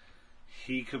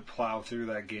 He could plow through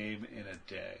that game in a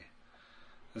day.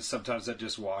 And sometimes I'd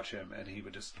just watch him, and he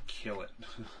would just kill it.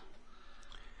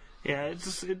 Yeah,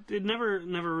 it never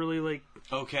really, like...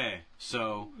 Okay,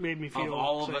 so made me feel of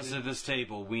all excited. of us at this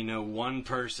table, we know one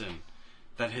person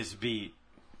that has beat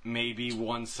maybe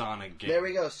one Sonic game. There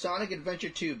we go. Sonic Adventure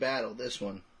 2 Battle. This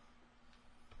one.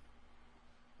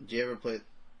 Did you ever play it?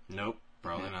 Nope,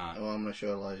 probably not. Well, I'm gonna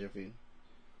show Elijah for you.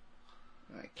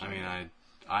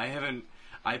 I haven't.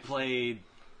 I played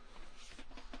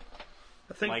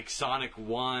like Sonic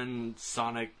 1,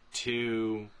 Sonic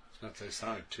 2. I'd say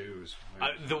Sonic 2 is...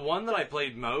 The one that I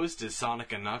played most is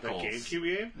Sonic and Knuckles. The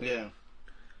GameCube game? Yeah.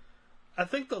 I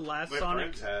think the last My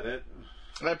Sonic... friends had it.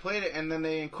 I played it, and then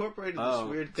they incorporated this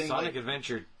weird thing. Sonic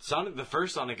Adventure. The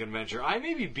first Sonic Adventure. I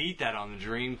maybe beat that on the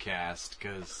Dreamcast,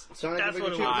 because Sonic That's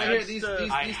Adventure what it 2. was. These I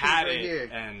things had right it, here.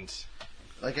 and...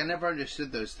 Like, I never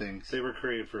understood those things. They were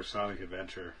created for Sonic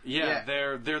Adventure. Yeah,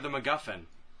 they're the MacGuffin.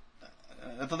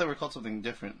 I thought they were called something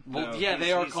different. Well, No,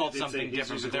 they are he's- called it's something he's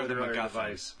different, using but they're the a literary MacGuffin.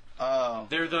 device. Oh.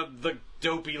 They're the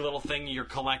dopey little thing you're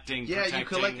collecting. Yeah, you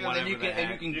collect them, and then you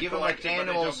can give them like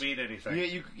animals. They don't mean anything.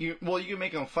 Yeah, you can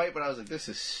make them fight, but I was like, this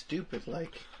is stupid.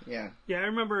 Like, yeah. Yeah, I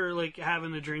remember like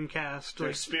having the Dreamcast. They're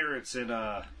Like, spirits in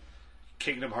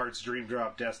Kingdom Hearts Dream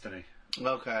Drop Destiny.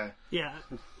 Okay. yeah,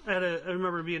 I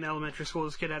remember being in elementary school.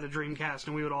 This kid had a Dreamcast,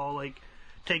 and we would all like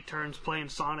take turns playing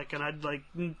Sonic, and I'd like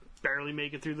barely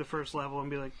make it through the first level and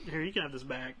be like, "Here, you can have this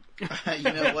back."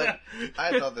 You know what?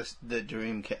 I thought the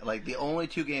Dreamcast, like the only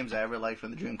two games I ever liked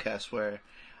from the Dreamcast were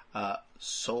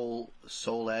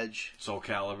Soul Edge. Soul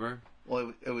Calibur.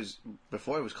 Well, it was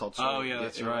before it was called Soul. Oh, yeah,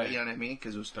 that's right. You know what I mean?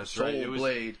 Because it was That's Soul right. It was,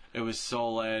 Blade. It was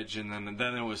Soul Edge, and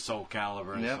then it was Soul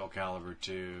Calibur and Yep. Soul Calibur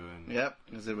 2. And Yep,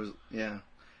 because it was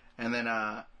and then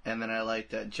I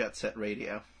liked Jet Set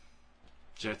Radio.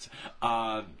 Jets.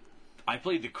 I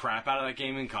played the crap out of that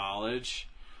game in college.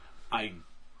 I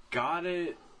got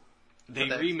it. They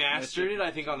remastered it,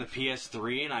 I think, on the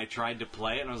PS3, and I tried to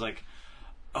play it, and I was like,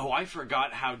 "Oh, I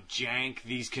forgot how jank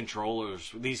these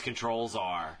controls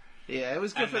are." Yeah, it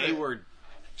was good And for they were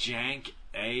jank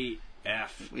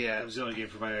AF. Yeah, It was the only game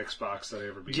for my Xbox that I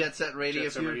ever beat. Jet Set Radio.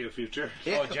 Jet Set Radio Future.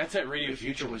 Yeah. Oh, Jet Set Radio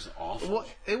Future was awful. Well,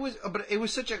 but it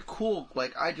was such a cool.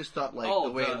 Like, I just thought, like, Oh,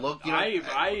 the way it looked. You know,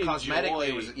 I cosmetically, enjoy-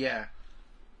 it was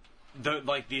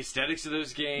the aesthetics of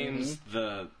those games,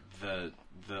 Mm-hmm.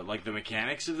 the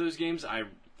mechanics of those games, I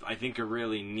think are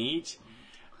really neat,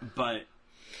 but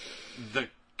the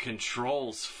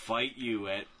controls fight you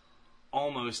at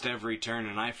almost every turn,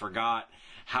 and I forgot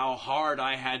how hard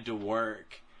I had to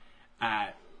work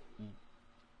at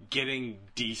getting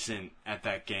decent at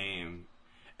that game.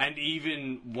 And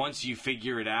even once you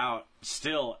figure it out,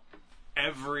 still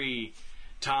every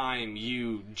time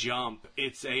you jump,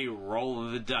 it's a roll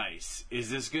of the dice. Is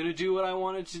this going to do what I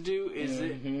want it to do? Is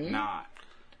it not?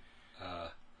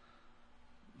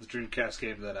 The Dreamcast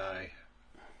game that I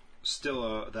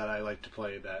still that I like to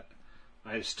play, that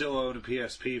I still own a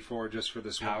PSP for, just for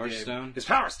this Power one game, Stone? is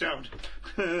Power Stone.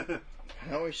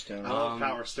 Power Stone. I love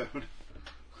Power Stone.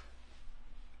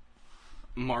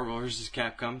 Marvel vs.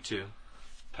 Capcom 2.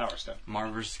 Power Stone.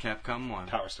 Marvel vs. Capcom 1.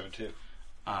 Power Stone 2.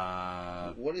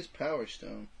 What is Power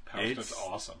Stone? Power It's Stone's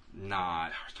awesome.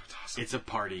 Not. Power Stone's awesome. It's a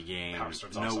party game. Power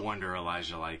Stone's No awesome. wonder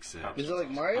Elijah likes it. Power Is it like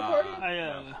Mario Party?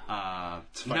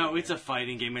 No, it's a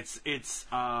fighting game. It's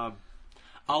a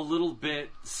little bit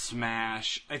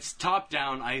Smash. It's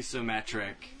top-down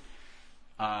isometric,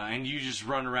 and you just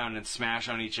run around and smash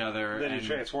on each other. Then and, you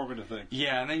transform into things.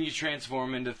 Yeah, and then you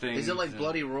transform into things. Is it like and-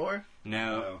 Bloody Roar?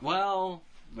 No. No. Well,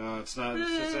 No, it's not.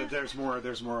 It's just, there's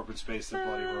more open space than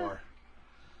Bloody Roar.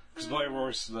 Because Bloody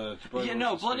Roar's the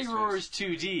Bloody Roar is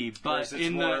 2D, but Whereas it's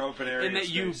in more the open area in that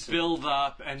you space. build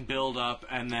up and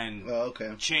then Oh,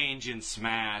 okay. change and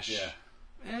smash.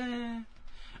 Yeah.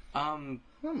 How much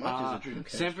is a Dreamcast?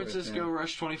 San Francisco right now?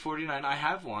 Rush 2049. I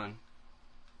have one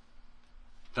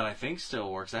that I think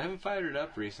still works. I haven't fired it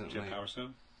up recently. Do you have Power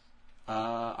Stone?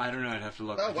 I don't know. I'd have to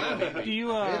look. Oh, wow. Do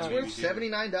you? It's worth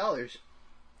 $79.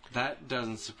 That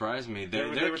doesn't surprise me. They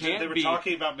There were can't be.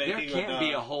 talking about There making can't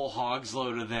be a whole hog's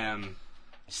load of them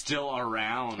still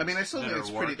around. I mean, I still that think are it's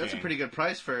pretty. That's a working. pretty good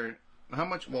price for how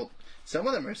much? Well, some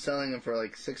of them are selling them for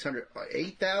like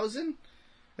 8,000.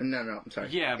 No, I'm sorry.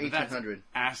 Yeah, but that's 1,800.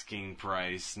 asking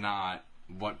price, not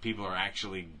what people are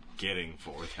actually getting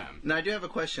for them. Now, I do have a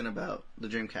question about the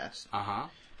Dreamcast. Uh-huh.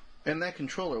 And that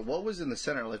controller, what was in the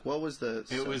center? Like, what was the...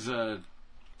 It was a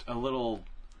little...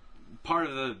 Part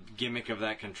of the gimmick of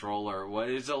that controller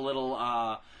was a little,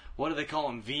 what do they call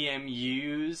them?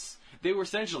 VMUs? They were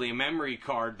essentially a memory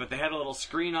card, but they had a little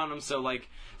screen on them, so, like,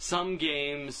 some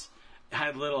games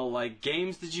had little, like,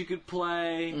 games that you could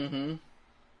play. Mm-hmm.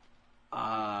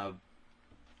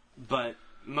 But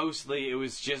mostly it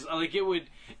was just, like, it would...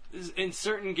 In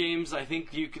certain games, I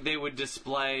think they would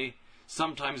display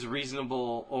sometimes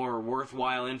reasonable or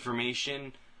worthwhile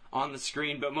information on the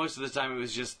screen, but most of the time it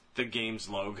was just the game's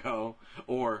logo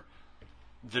or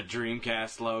the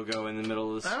Dreamcast logo in the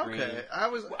middle of the screen. Okay,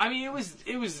 I mean,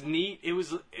 it was neat.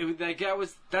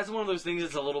 That's one of those things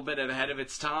that's a little bit ahead of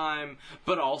its time,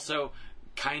 but also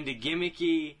kind of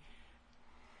gimmicky.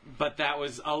 But that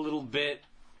was a little bit,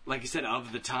 like I said,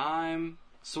 of the time,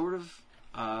 sort of.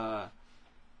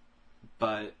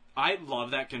 But I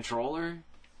love that controller.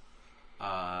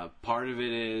 Part of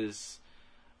it is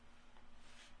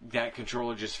that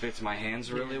controller just fits my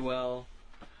hands really well.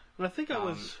 I think I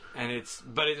was.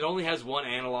 But it only has one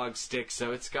analog stick,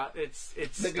 so it's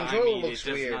The controller stymied. looks It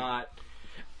does weird. not.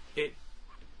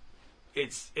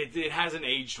 It hasn't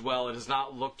aged well. It has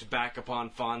not looked back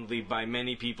upon fondly by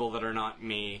many people that are not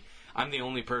me. I'm the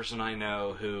only person I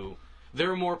know who. There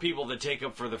are more people that take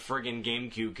up for the friggin'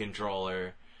 GameCube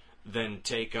controller than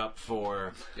take up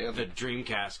for the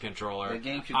Dreamcast controller. The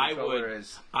GameCube controller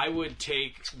I would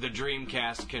take the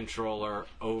Dreamcast controller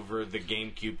over the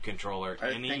GameCube controller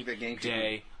any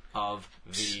day of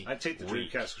the I'd take the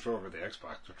week. Dreamcast controller over the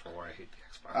Xbox controller. I hate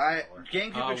the Xbox controller.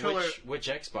 GameCube controller. Which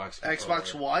Xbox controller?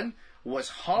 Xbox One was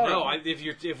hard. No,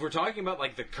 if we're talking about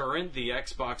like the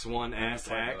Xbox One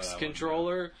SX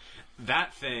controller,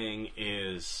 that thing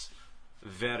is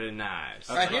very nice.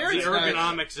 I hear the it's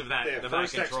ergonomics of that The that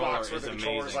first controller Xbox is the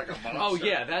controller's amazing. like a monster. Oh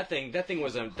yeah, that thing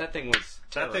was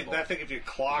terrible. That thing, if you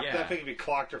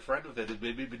clocked your friend with it, it'd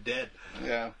maybe be dead.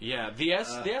 Yeah. Yeah, the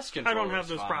S controller. I don't have is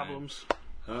those fine. problems.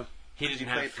 Huh? He didn't you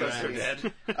have play friends. Pussy? Dead.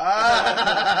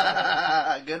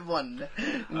 Good one.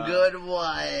 Good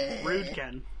one. Rude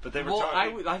Ken. But they were Well,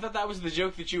 talking. I thought that was the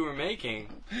joke that you were making.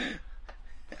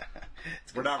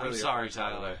 We're not I'm really. sorry, your friends,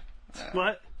 by the way. Tyler.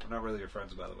 What? We're not really your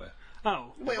friends, by the way.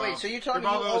 Oh, Wait, so you're Your talking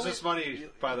mom you owes always- us money,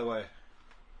 by the way.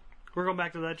 we're going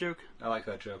back to that joke? I like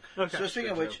that joke. Okay. So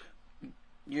speaking of Good which, joke.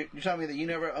 you're telling me that you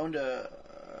never owned a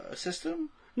system?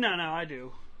 No, I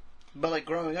do. But like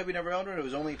growing up, you never owned it. It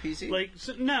was only PC. Like,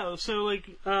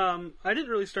 I didn't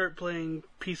really start playing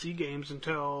PC games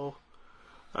until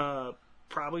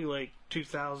probably like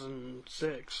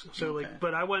 2006. So Okay.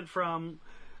 but I went from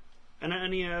an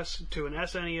NES to an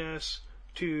SNES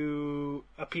to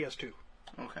a PS2.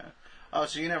 Okay. Oh,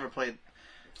 so you never played?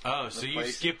 Oh, so you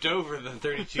place. skipped over the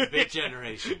 32-bit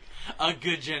generation. A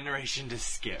good generation to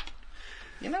skip.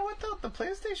 You know what though? The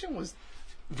PlayStation was.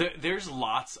 There's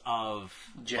lots of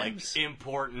Gems. like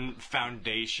important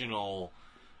foundational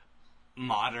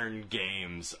modern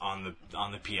games on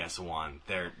the PS1.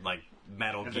 They're like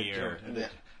Metal Gear, And there's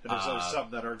always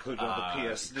some that are included on the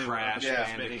PS. Crash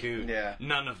Yeah. Bandicoot. Yeah.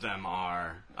 None of them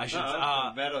are. I should.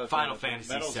 Metal- Final the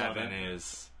Fantasy Metal's on VII it.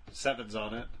 is. 7's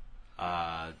on it.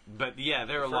 But yeah,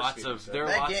 there are First lots game of is there are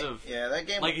That lots game- of yeah, that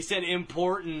game- like you said,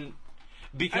 important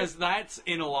because that's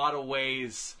in a lot of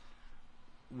ways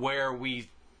where we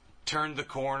turned the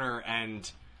corner and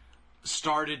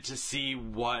started to see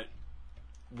what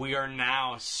we are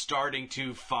now starting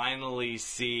to finally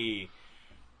see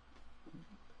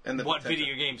And the what potential.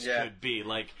 video games Yeah. could be.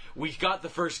 Like, we got the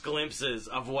first glimpses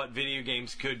of what video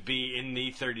games could be in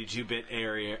the 32-bit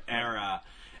era.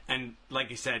 And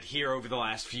like I said, here over the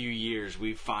last few years,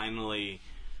 we've finally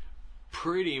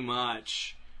pretty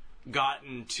much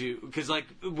gotten to... Because, like,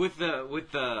 with the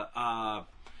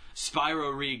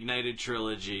Spyro Reignited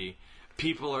trilogy,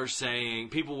 people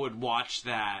would watch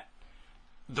that,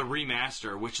 the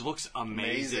remaster, which looks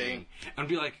amazing. And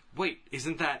be like, wait,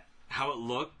 isn't that how it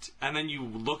looked? And then you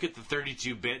look at the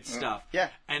 32-bit stuff. Yeah.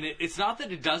 And it's not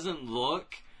that it doesn't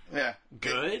look Yeah.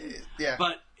 good, Yeah.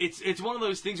 but it's one of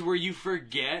those things where you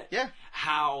forget Yeah.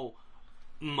 how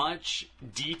much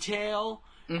detail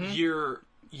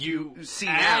you see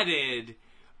now. added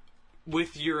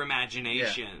with your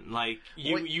imagination. Yeah. Like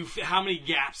What- how many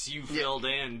gaps you filled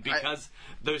in because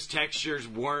those textures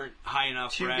weren't high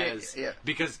enough res. Yeah.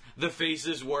 Because the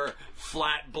faces were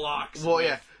flat blocks. Well, with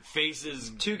yeah.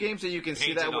 faces. Two games that you can see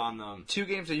Painted that on them. Two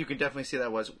games that you can definitely see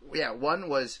that was one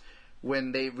was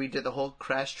when they redid the whole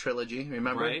Crash trilogy,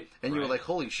 remember? Right, And you were right. like,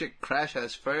 holy shit, Crash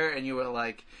has fur, and you were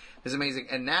like, this is amazing.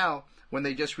 And now when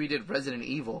they just redid Resident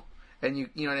Evil, and you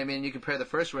know what I mean, you compare the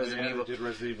first Resident Yeah, Evil, they did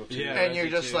Resident Evil 2. Yeah. and you're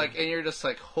Resident just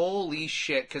like, holy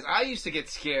shit, because I used to get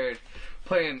scared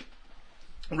playing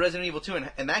Resident Evil 2,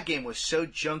 and that game was so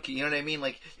junky, you know what I mean?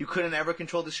 Like, you couldn't ever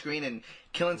control the screen, and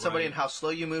killing somebody Right. and how slow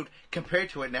you moved, compared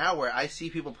to it now, where I see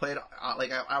people play it,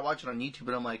 like, I watch it on YouTube,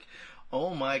 and I'm like,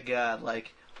 oh my god,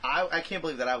 like, I can't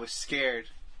believe that I was scared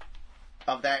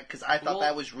of that, because I thought Well,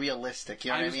 that was realistic,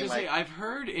 you know I what I was mean? gonna Like, say, I've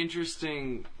heard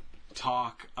interesting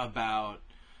talk about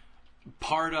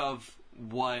part of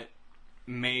what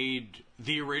made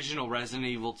the original Resident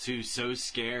Evil 2 so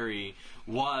scary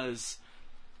was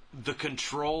the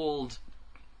controlled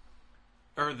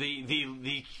or the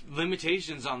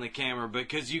limitations on the camera,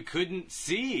 because you couldn't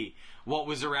see what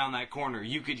was around that corner.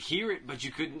 You could hear it, but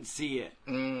you couldn't see it.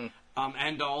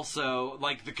 And also,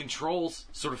 like, the controls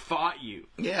sort of fought you.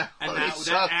 yeah, And it that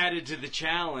sucked. added to the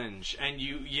challenge, and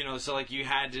you know, so like you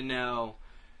had to know,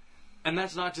 and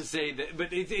that's not to say that, but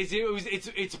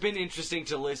it's been interesting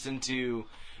to listen to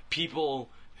people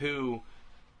who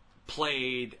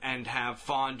played and have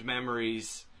fond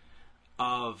memories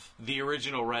of the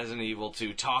original Resident Evil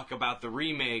 2 talk about the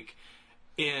remake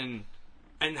and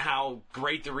how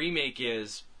great the remake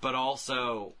is, but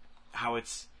also how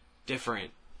it's different.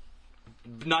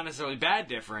 Not necessarily bad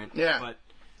different, Yeah. but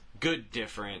good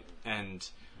different and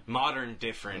modern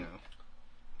different. Yeah.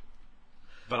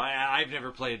 But I've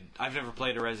never played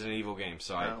a Resident Evil game,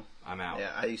 so No. I'm out.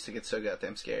 Yeah, I used to get so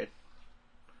goddamn scared.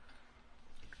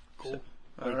 cool.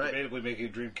 All right. Debatably making a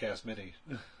Dreamcast Mini.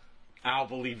 I'll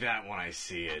believe that when I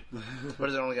see it. What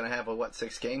is it only going to have?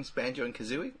 6 games? Banjo and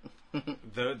Kazooie?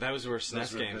 Those were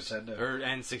SNES were games. Nintendo. Or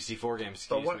N64 games,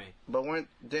 excuse me. But wasn't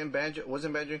Banjo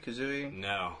and Kazooie?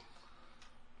 No.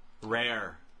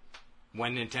 Rare.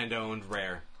 When Nintendo owned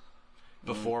Rare.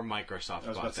 Before Microsoft I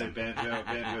was bought about to say them.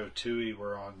 Banjo Tooie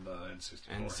were on the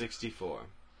N64.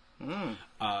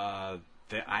 N64.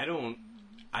 I don't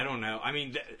know. I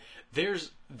mean,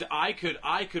 I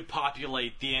could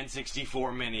populate the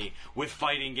N64 Mini with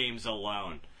fighting games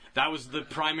alone. That was the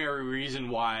primary reason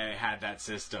why I had that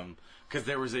system, because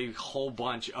there was a whole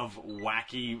bunch of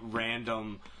wacky,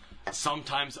 random,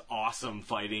 sometimes awesome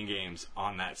fighting games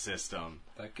on that system.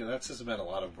 That system had a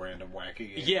lot of random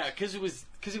wacky games. Yeah, because it was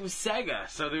Sega,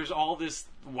 so there's all this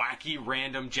wacky,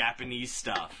 random Japanese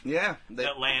stuff. Yeah,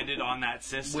 that landed on that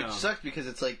system, which sucks because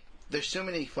it's like there's so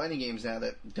many fighting games now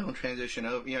that don't transition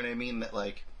over. You know what I mean? That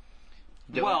like.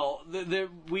 Well,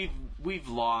 we've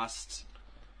lost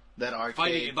that arcade.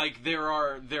 Fighting, like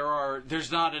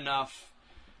there's not enough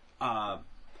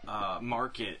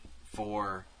market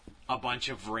for a bunch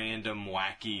of random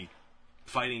wacky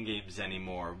fighting games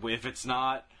anymore. If it's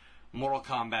not Mortal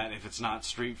Kombat, if it's not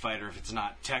Street Fighter, if it's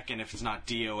not Tekken, if it's not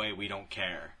DOA, we don't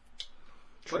care.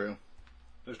 True.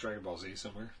 There's Dragon Ball Z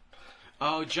somewhere.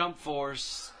 Oh, Jump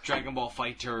Force, Dragon Ball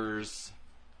Fighters.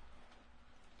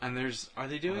 And are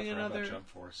they doing another? Jump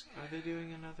Force. Are they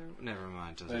doing another? Never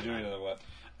mind. They're doing another what?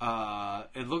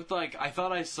 It looked like I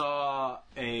thought I saw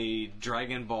a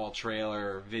Dragon Ball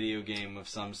trailer video game of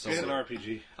some sort. It's an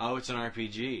RPG. Oh, it's an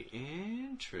RPG.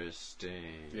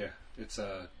 Interesting. Yeah, it's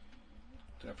I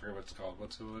forget what it's called.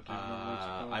 What's it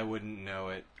called? I wouldn't know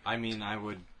it. I mean, I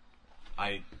would.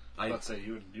 Let's say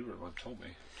you were the one who told me.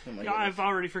 Oh I've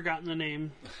already forgotten the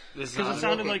name because it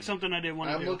sounded like something I didn't want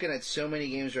to do. I'm looking at so many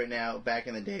games right now. Back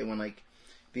in the day when like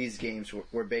these games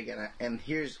were big, and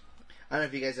here's I don't know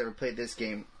if you guys ever played this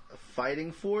game,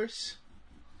 Fighting Force.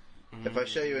 If I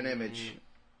show you an image,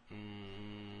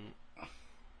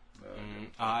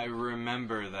 I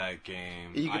remember that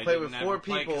game. You could play with 4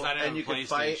 people, and you could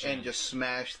fight and just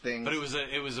smash things. But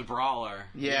it was a brawler.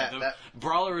 Yeah,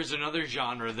 brawler is another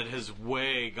genre that has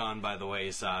way gone by the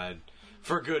wayside.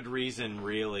 For good reason,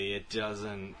 really. It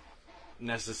doesn't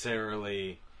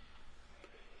necessarily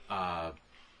hold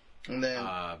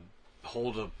a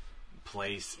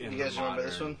place in the modern... You guys remember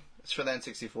this one? It's for the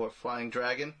N64, Flying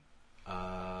Dragon.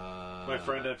 My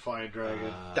friend had Flying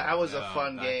Dragon. That was a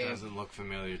fun game. That doesn't look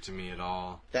familiar to me at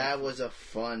all. That was a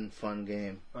fun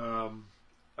game. All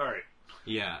right.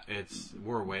 Yeah,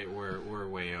 we're way over. We're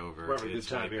having a good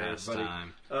time here, everybody.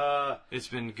 It's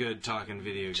been good talking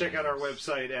video games. Check out our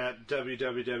website at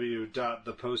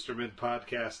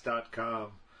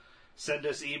www.thepostermanpodcast.com. Send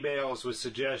us emails with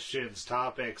suggestions,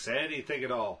 topics, anything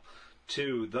at all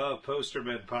to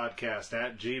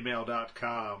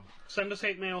thepostermanpodcast@gmail.com. Send us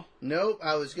hate mail. Nope,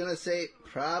 I was going to say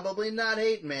probably not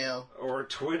hate mail. Or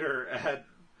Twitter at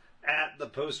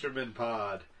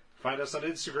thepostermanpod. Find us on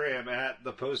Instagram at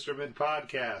The Posterman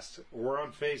Podcast. Or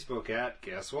on Facebook at,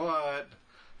 guess what?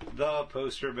 The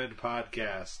Posterman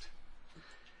Podcast.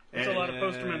 That's a lot of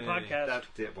Posterman Podcast. That's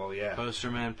it. Well, yeah.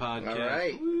 Posterman Podcast. All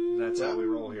right. That's how we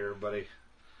roll here, buddy.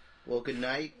 Well, good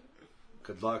night.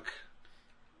 Good luck.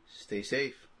 Stay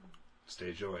safe.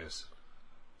 Stay joyous.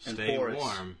 Stay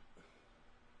warm.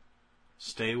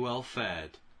 Stay well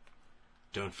fed.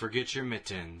 Don't forget your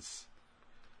mittens.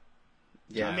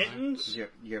 Yeah. Mittens?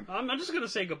 I'm just going to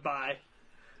say goodbye.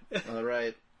 All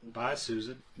right. Bye,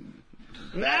 Susan.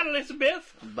 Night,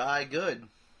 Elizabeth. Bye, good.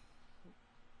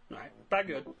 All right. Bye,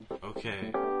 good.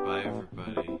 Okay. Bye,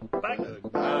 everybody. Bye, good.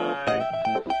 Bye.